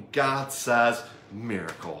whopping God-sized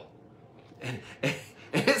miracle. And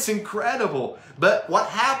it's incredible. But what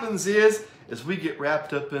happens is we get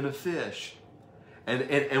wrapped up in a fish.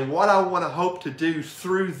 And what I want to hope to do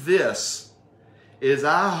through this is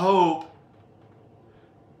I hope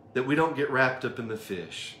that we don't get wrapped up in the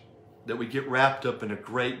fish. That we get wrapped up in a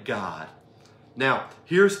great God. Now,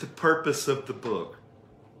 here's the purpose of the book.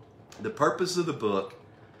 The purpose of the book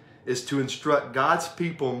is to instruct God's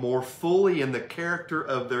people more fully in the character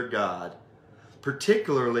of their God,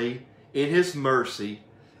 particularly in His mercy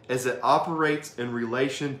as it operates in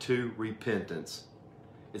relation to repentance.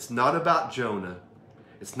 It's not about Jonah.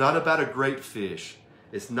 It's not about a great fish.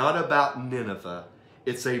 It's not about Nineveh.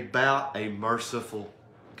 It's about a merciful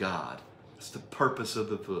God. It's the purpose of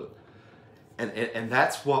the book. And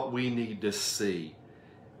that's what we need to see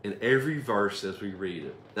in every verse as we read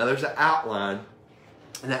it. Now there's an outline,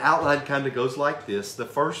 and the outline kind of goes like this. The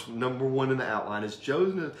first, number one in the outline, is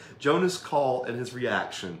Jonah's call and his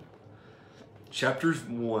reaction. Chapter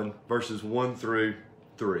 1, verses 1 through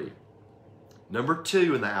 3. Number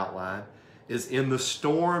 2 in the outline is in the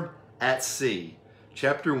storm at sea.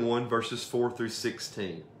 Chapter 1, verses 4 through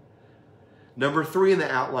 16. Number 3 in the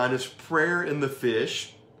outline is prayer in the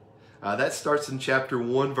fish. That starts in chapter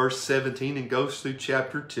 1, verse 17 and goes through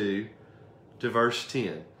chapter 2 to verse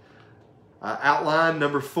 10. Outline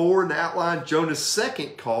number 4 in the outline, Jonah's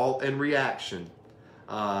second call and reaction.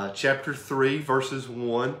 Chapter 3, verses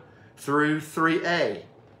 1 through 3a.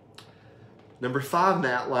 Number 5 in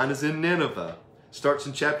the outline is in Nineveh. Starts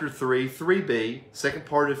in chapter 3, 3b, second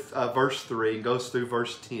part of verse 3, and goes through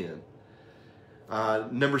verse 10.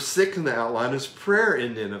 Number 6 in the outline is prayer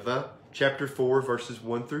in Nineveh, chapter 4, verses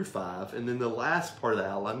 1 through 5. And then the last part of the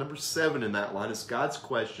outline, number 7 in that outline, is God's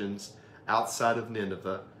questions outside of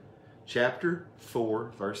Nineveh, chapter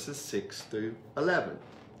 4, verses 6 through 11.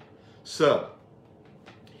 So,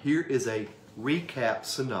 here is a recap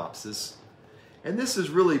synopsis. And this is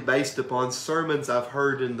really based upon sermons I've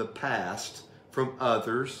heard in the past from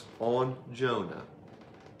others on Jonah.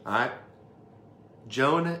 All right?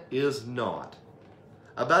 Jonah is not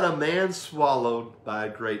about a man swallowed by a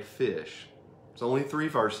great fish. It's only 3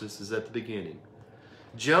 verses, is at the beginning.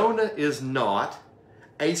 Jonah is not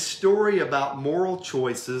a story about moral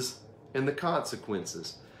choices and the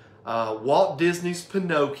consequences. Walt Disney's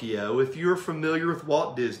Pinocchio, if you're familiar with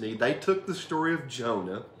Walt Disney, they took the story of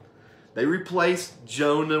Jonah, they replaced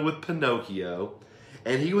Jonah with Pinocchio,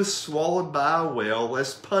 and he was swallowed by a whale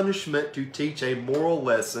as punishment to teach a moral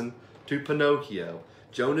lesson to Pinocchio.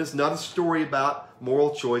 Jonah is not a story about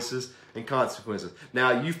moral choices and consequences.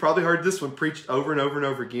 Now, you've probably heard this one preached over and over and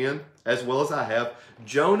over again, as well as I have.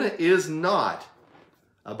 Jonah is not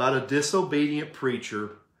about a disobedient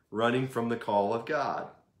preacher running from the call of God.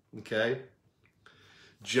 Okay?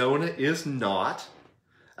 Jonah is not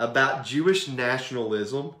about Jewish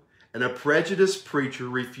nationalism and a prejudiced preacher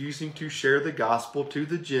refusing to share the gospel to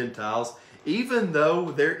the Gentiles, even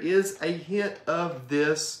though there is a hint of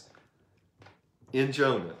this in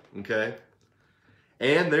Jonah. Okay?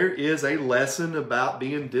 And there is a lesson about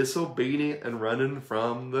being disobedient and running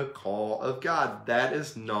from the call of God. That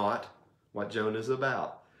is not what Jonah is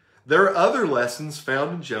about. There are other lessons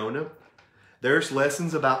found in Jonah. There's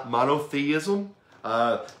lessons about monotheism,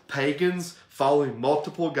 pagans following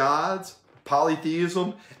multiple gods,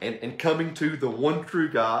 polytheism, and coming to the one true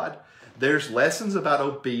God. There's lessons about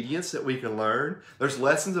obedience that we can learn. There's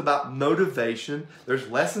lessons about motivation. There's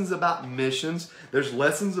lessons about missions. There's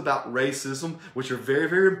lessons about racism, which are very,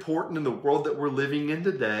 very important in the world that we're living in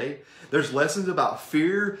today. There's lessons about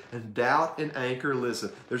fear and doubt and anger.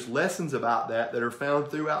 Listen, there's lessons about that are found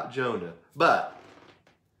throughout Jonah. But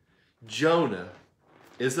Jonah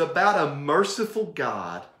is about a merciful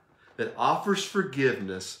God that offers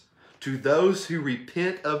forgiveness to those who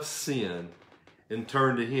repent of sin and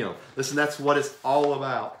turn to Him. Listen, that's what it's all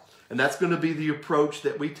about. And that's going to be the approach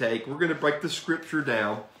that we take. We're going to break the scripture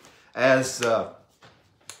down as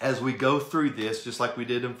we go through this, just like we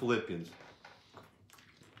did in Philippians.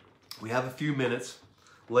 We have a few minutes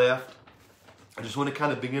left. I just want to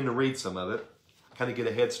kind of begin to read some of it, kind of get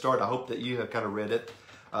a head start. I hope that you have kind of read it.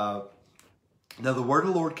 Now the word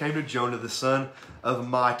of the Lord came to Jonah, the son of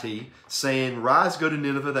Amittai, saying, "Rise, go to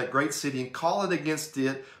Nineveh, that great city, and call it against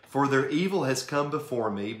it, for their evil has come before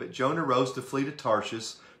me." But Jonah rose to flee to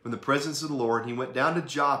Tarshish from the presence of the Lord. And he went down to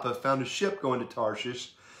Joppa, found a ship going to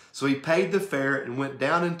Tarshish. So he paid the fare and went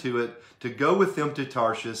down into it to go with them to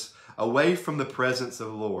Tarshish, away from the presence of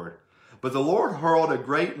the Lord. But the Lord hurled a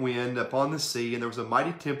great wind upon the sea, and there was a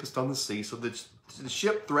mighty tempest on the sea, so that the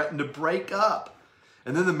ship threatened to break up.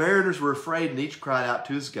 And then the mariners were afraid, and each cried out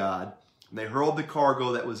to his God. And they hurled the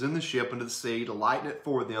cargo that was in the ship into the sea to lighten it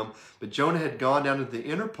for them. But Jonah had gone down into the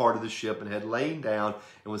inner part of the ship and had lain down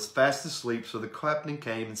and was fast asleep. So the captain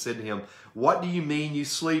came and said to him, "What do you mean, you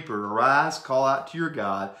sleeper? Arise, call out to your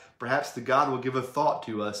God. Perhaps the God will give a thought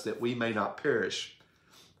to us that we may not perish."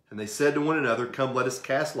 And they said to one another, "Come, let us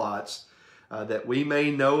cast lots, that we may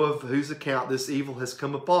know of whose account this evil has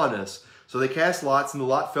come upon us." So they cast lots, and the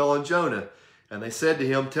lot fell on Jonah. And they said to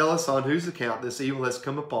him, tell us on whose account this evil has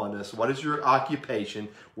come upon us. What is your occupation?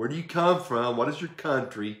 Where do you come from? What is your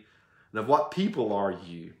country? And of what people are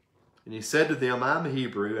you? And he said to them, I am a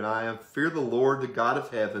Hebrew, and I fear the Lord, the God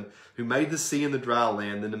of heaven, who made the sea and the dry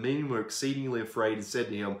land. Then the men were exceedingly afraid and said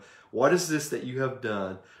to him, what is this that you have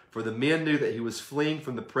done? For the men knew that he was fleeing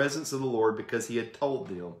from the presence of the Lord, because he had told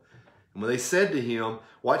them. And when they said to him,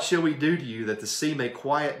 what shall we do to you that the sea may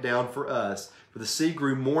quiet down for us? For the sea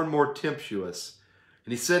grew more and more tempestuous.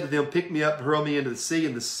 And he said to them, pick me up and hurl me into the sea,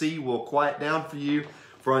 and the sea will quiet down for you.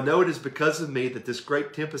 For I know it is because of me that this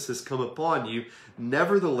great tempest has come upon you.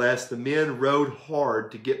 Nevertheless, the men rowed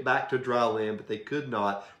hard to get back to dry land, but they could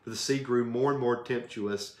not, for the sea grew more and more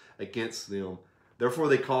tempestuous against them. Therefore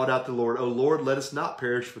they called out to the Lord, O Lord, let us not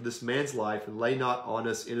perish for this man's life, and lay not on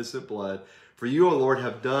us innocent blood. For you, O Lord,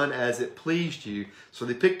 have done as it pleased you. So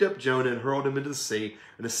they picked up Jonah and hurled him into the sea.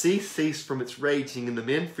 And the sea ceased from its raging, and the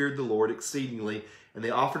men feared the Lord exceedingly. And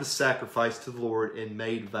they offered a sacrifice to the Lord and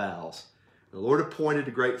made vows. And the Lord appointed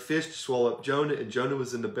a great fish to swallow up Jonah, and Jonah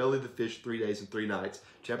was in the belly of the fish 3 days and 3 nights.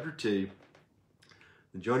 Chapter 2.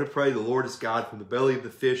 And Jonah prayed the Lord his God from the belly of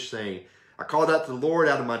the fish, saying, I called out to the Lord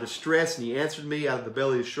out of my distress, and he answered me. Out of the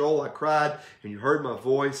belly of Sheol I cried, and you heard my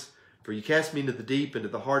voice. For you cast me into the deep, into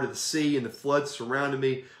the heart of the sea, and the floods surrounded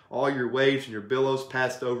me. All your waves and your billows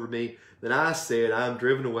passed over me. Then I said, I am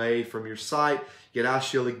driven away from your sight, yet I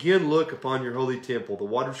shall again look upon your holy temple. The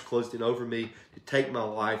waters closed in over me to take my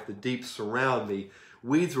life. The deep surround me.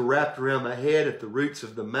 Weeds were wrapped around my head at the roots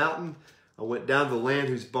of the mountain. I went down to the land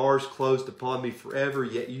whose bars closed upon me forever,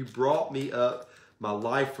 yet you brought me up, my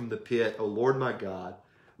life from the pit, O Lord my God.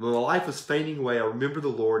 When my life was fainting away, I remembered the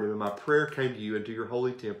Lord, and when my prayer came to you into your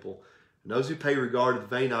holy temple. And those who pay regard to the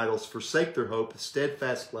vain idols forsake their hope, the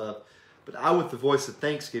steadfast love. But I, with the voice of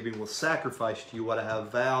thanksgiving, will sacrifice to you what I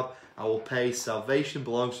have vowed. I will pay. Salvation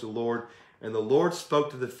belongs to the Lord. And the Lord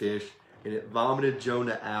spoke to the fish, and it vomited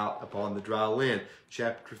Jonah out upon the dry land.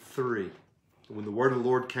 Chapter 3. When the word of the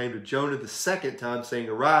Lord came to Jonah the second time, saying,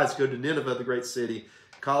 Arise, go to Nineveh, the great city,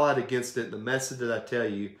 call out against it, the message that I tell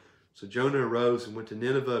you. So Jonah arose and went to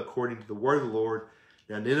Nineveh according to the word of the Lord.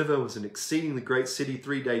 Now Nineveh was an exceedingly great city,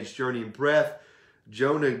 3 days' journey in breadth.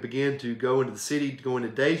 Jonah began to go into the city, to go in a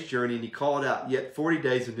day's journey, and he called out, Yet 40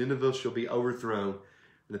 days and Nineveh shall be overthrown.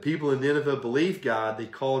 And the people in Nineveh believed God. They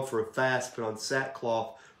called for a fast, put on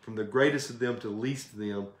sackcloth, from the greatest of them to the least of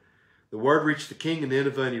them. The word reached the king of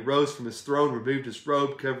Nineveh, and he rose from his throne, removed his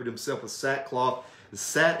robe, covered himself with sackcloth, and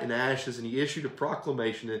sat in ashes, and he issued a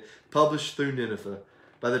proclamation and published through Nineveh.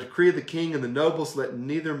 By the decree of the king and the nobles, let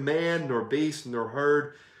neither man nor beast nor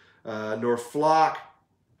herd nor flock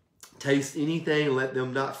taste anything. Let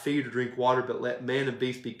them not feed or drink water, but let man and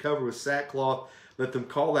beast be covered with sackcloth. Let them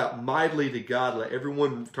call out mightily to God. Let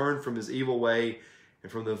everyone turn from his evil way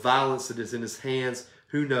and from the violence that is in his hands.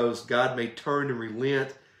 Who knows, God may turn and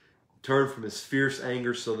relent, turn from his fierce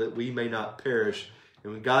anger so that we may not perish.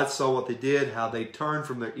 And when God saw what they did, how they turned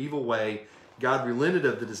from their evil way, God relented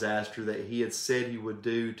of the disaster that he had said he would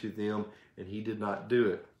do to them, and he did not do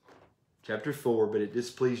it. Chapter 4, but it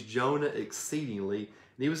displeased Jonah exceedingly,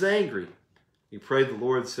 and he was angry. He prayed the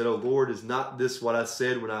Lord and said, O Lord, is not this what I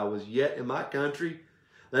said when I was yet in my country?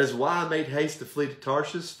 That is why I made haste to flee to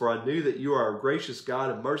Tarshish, for I knew that you are a gracious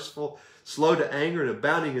God and merciful, slow to anger and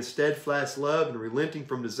abounding in steadfast love and relenting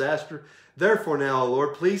from disaster. Therefore now, O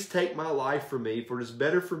Lord, please take my life from me, for it is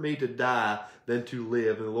better for me to die than to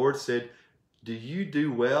live. And the Lord said, Do you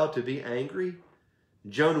do well to be angry?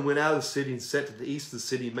 Jonah went out of the city and sat to the east of the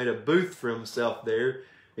city and made a booth for himself there.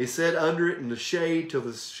 He sat under it in the shade till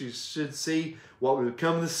she should see what would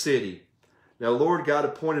become of the city. Now Lord God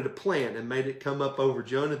appointed a plant and made it come up over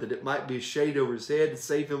Jonah, that it might be a shade over his head to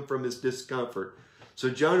save him from his discomfort. So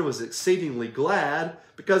Jonah was exceedingly glad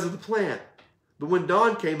because of the plant. But when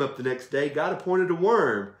dawn came up the next day, God appointed a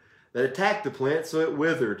worm that attacked the plant, so it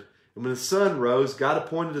withered. And when the sun rose, God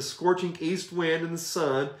appointed a scorching east wind, and the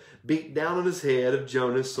sun beat down on his head of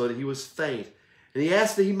Jonah so that he was faint. And he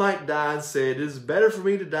asked that he might die, and said, It is better for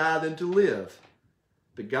me to die than to live.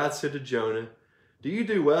 But God said to Jonah, Do you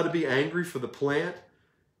do well to be angry for the plant?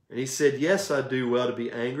 And he said, Yes, I do well to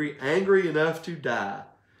be angry, angry enough to die.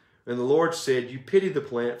 And the Lord said, You pity the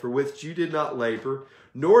plant for which you did not labor,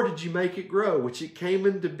 nor did you make it grow, which it came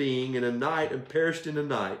into being in a night and perished in a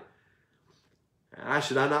night.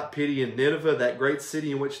 Should I not pity in Nineveh, that great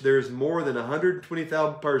city in which there is more than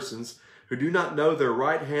 120,000 persons who do not know their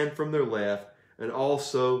right hand from their left, and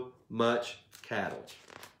also much cattle?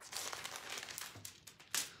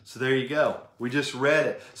 So there you go. We just read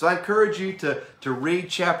it. So I encourage you to read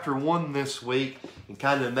chapter 1 this week and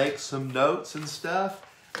kind of make some notes and stuff.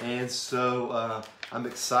 And so I'm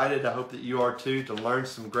excited. I hope that you are too, to learn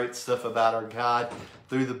some great stuff about our God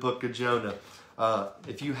through the book of Jonah.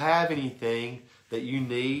 If you have anything that you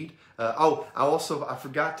need, I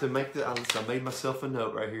forgot to make I made myself a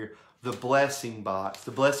note right here. The blessing box.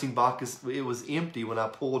 The blessing box, it was empty when I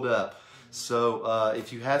pulled up. So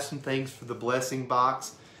if you have some things for the blessing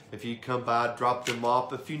box, if you come by, drop them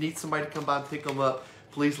off. If you need somebody to come by and pick them up,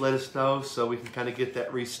 please let us know so we can kind of get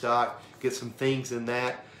that restocked, get some things in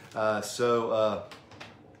that.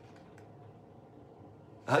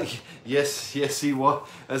 Yes, he was.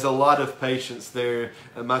 There's a lot of patience there,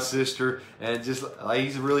 my sister, and just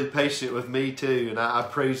he's really patient with me too, and I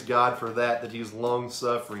praise God for that he was long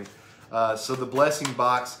suffering. So the blessing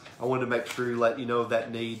box, I wanted to make sure to let you know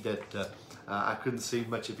that need that I couldn't see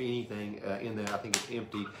much of anything in there. I think it's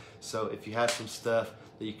empty. So if you have some stuff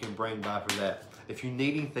that you can bring by for that. If you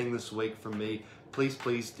need anything this week from me, please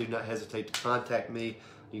do not hesitate to contact me.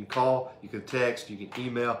 You can call, you can text, you can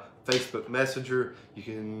email, Facebook Messenger, you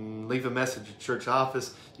can leave a message at church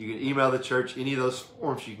office, you can email the church, any of those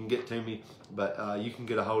forms you can get to me, but you can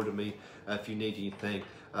get a hold of me if you need anything.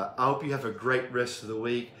 I hope you have a great rest of the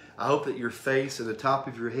week. I hope that your face and the top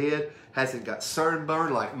of your head hasn't got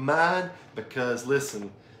sunburn like mine, because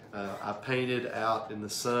listen, I painted out in the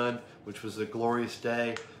sun, which was a glorious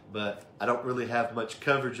day, but I don't really have much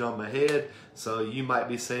coverage on my head. So you might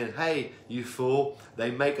be saying, hey, you fool,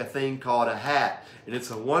 they make a thing called a hat, and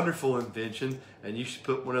it's a wonderful invention, and you should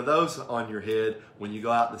put one of those on your head when you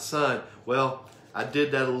go out in the sun. Well, I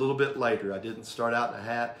did that a little bit later. I didn't start out in a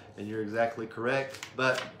hat, and you're exactly correct,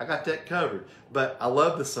 but I got that covered. But I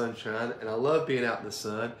love the sunshine, and I love being out in the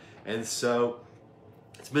sun, and so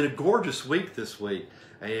it's been a gorgeous week this week,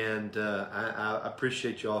 and I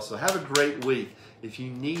appreciate you all. So have a great week. If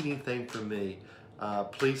you need anything from me,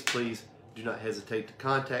 please do not hesitate to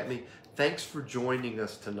contact me. Thanks for joining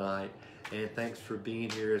us tonight, and thanks for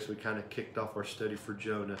being here as we kind of kicked off our study for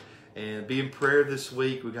Jonah. And be in prayer this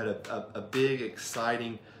week. We got a big,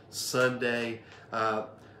 exciting Sunday.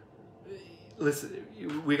 Listen,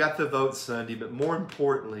 we got the vote Sunday, but more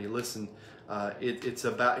importantly, listen, it's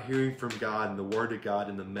about hearing from God and the Word of God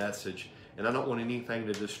and the message. And I don't want anything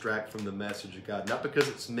to distract from the message of God. Not because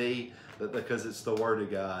it's me, but because it's the Word of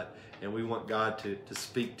God. And we want God to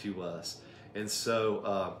speak to us. And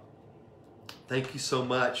so, thank you so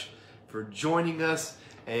much for joining us.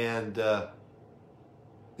 And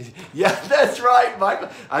yeah, that's right, Michael.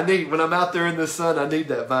 When I'm out there in the sun, I need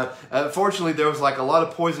that vine. Fortunately, there was like a lot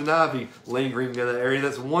of poison ivy lingering in that area.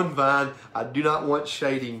 That's one vine I do not want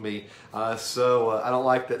shading me. So I don't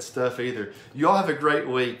like that stuff either. You all have a great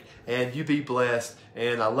week, and you be blessed.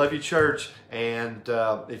 And I love you, church. And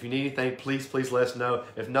if you need anything, please let us know.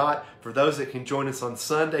 If not, for those that can join us on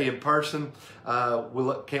Sunday in person,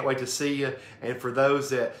 can't wait to see you. And for those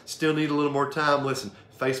that still need a little more time, listen,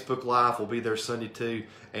 Facebook Live will be there Sunday too,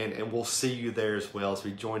 and we'll see you there as well as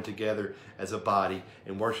we join together as a body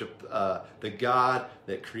and worship the God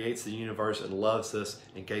that creates the universe and loves us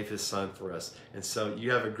and gave His Son for us. And so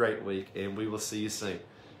you have a great week, and we will see you soon.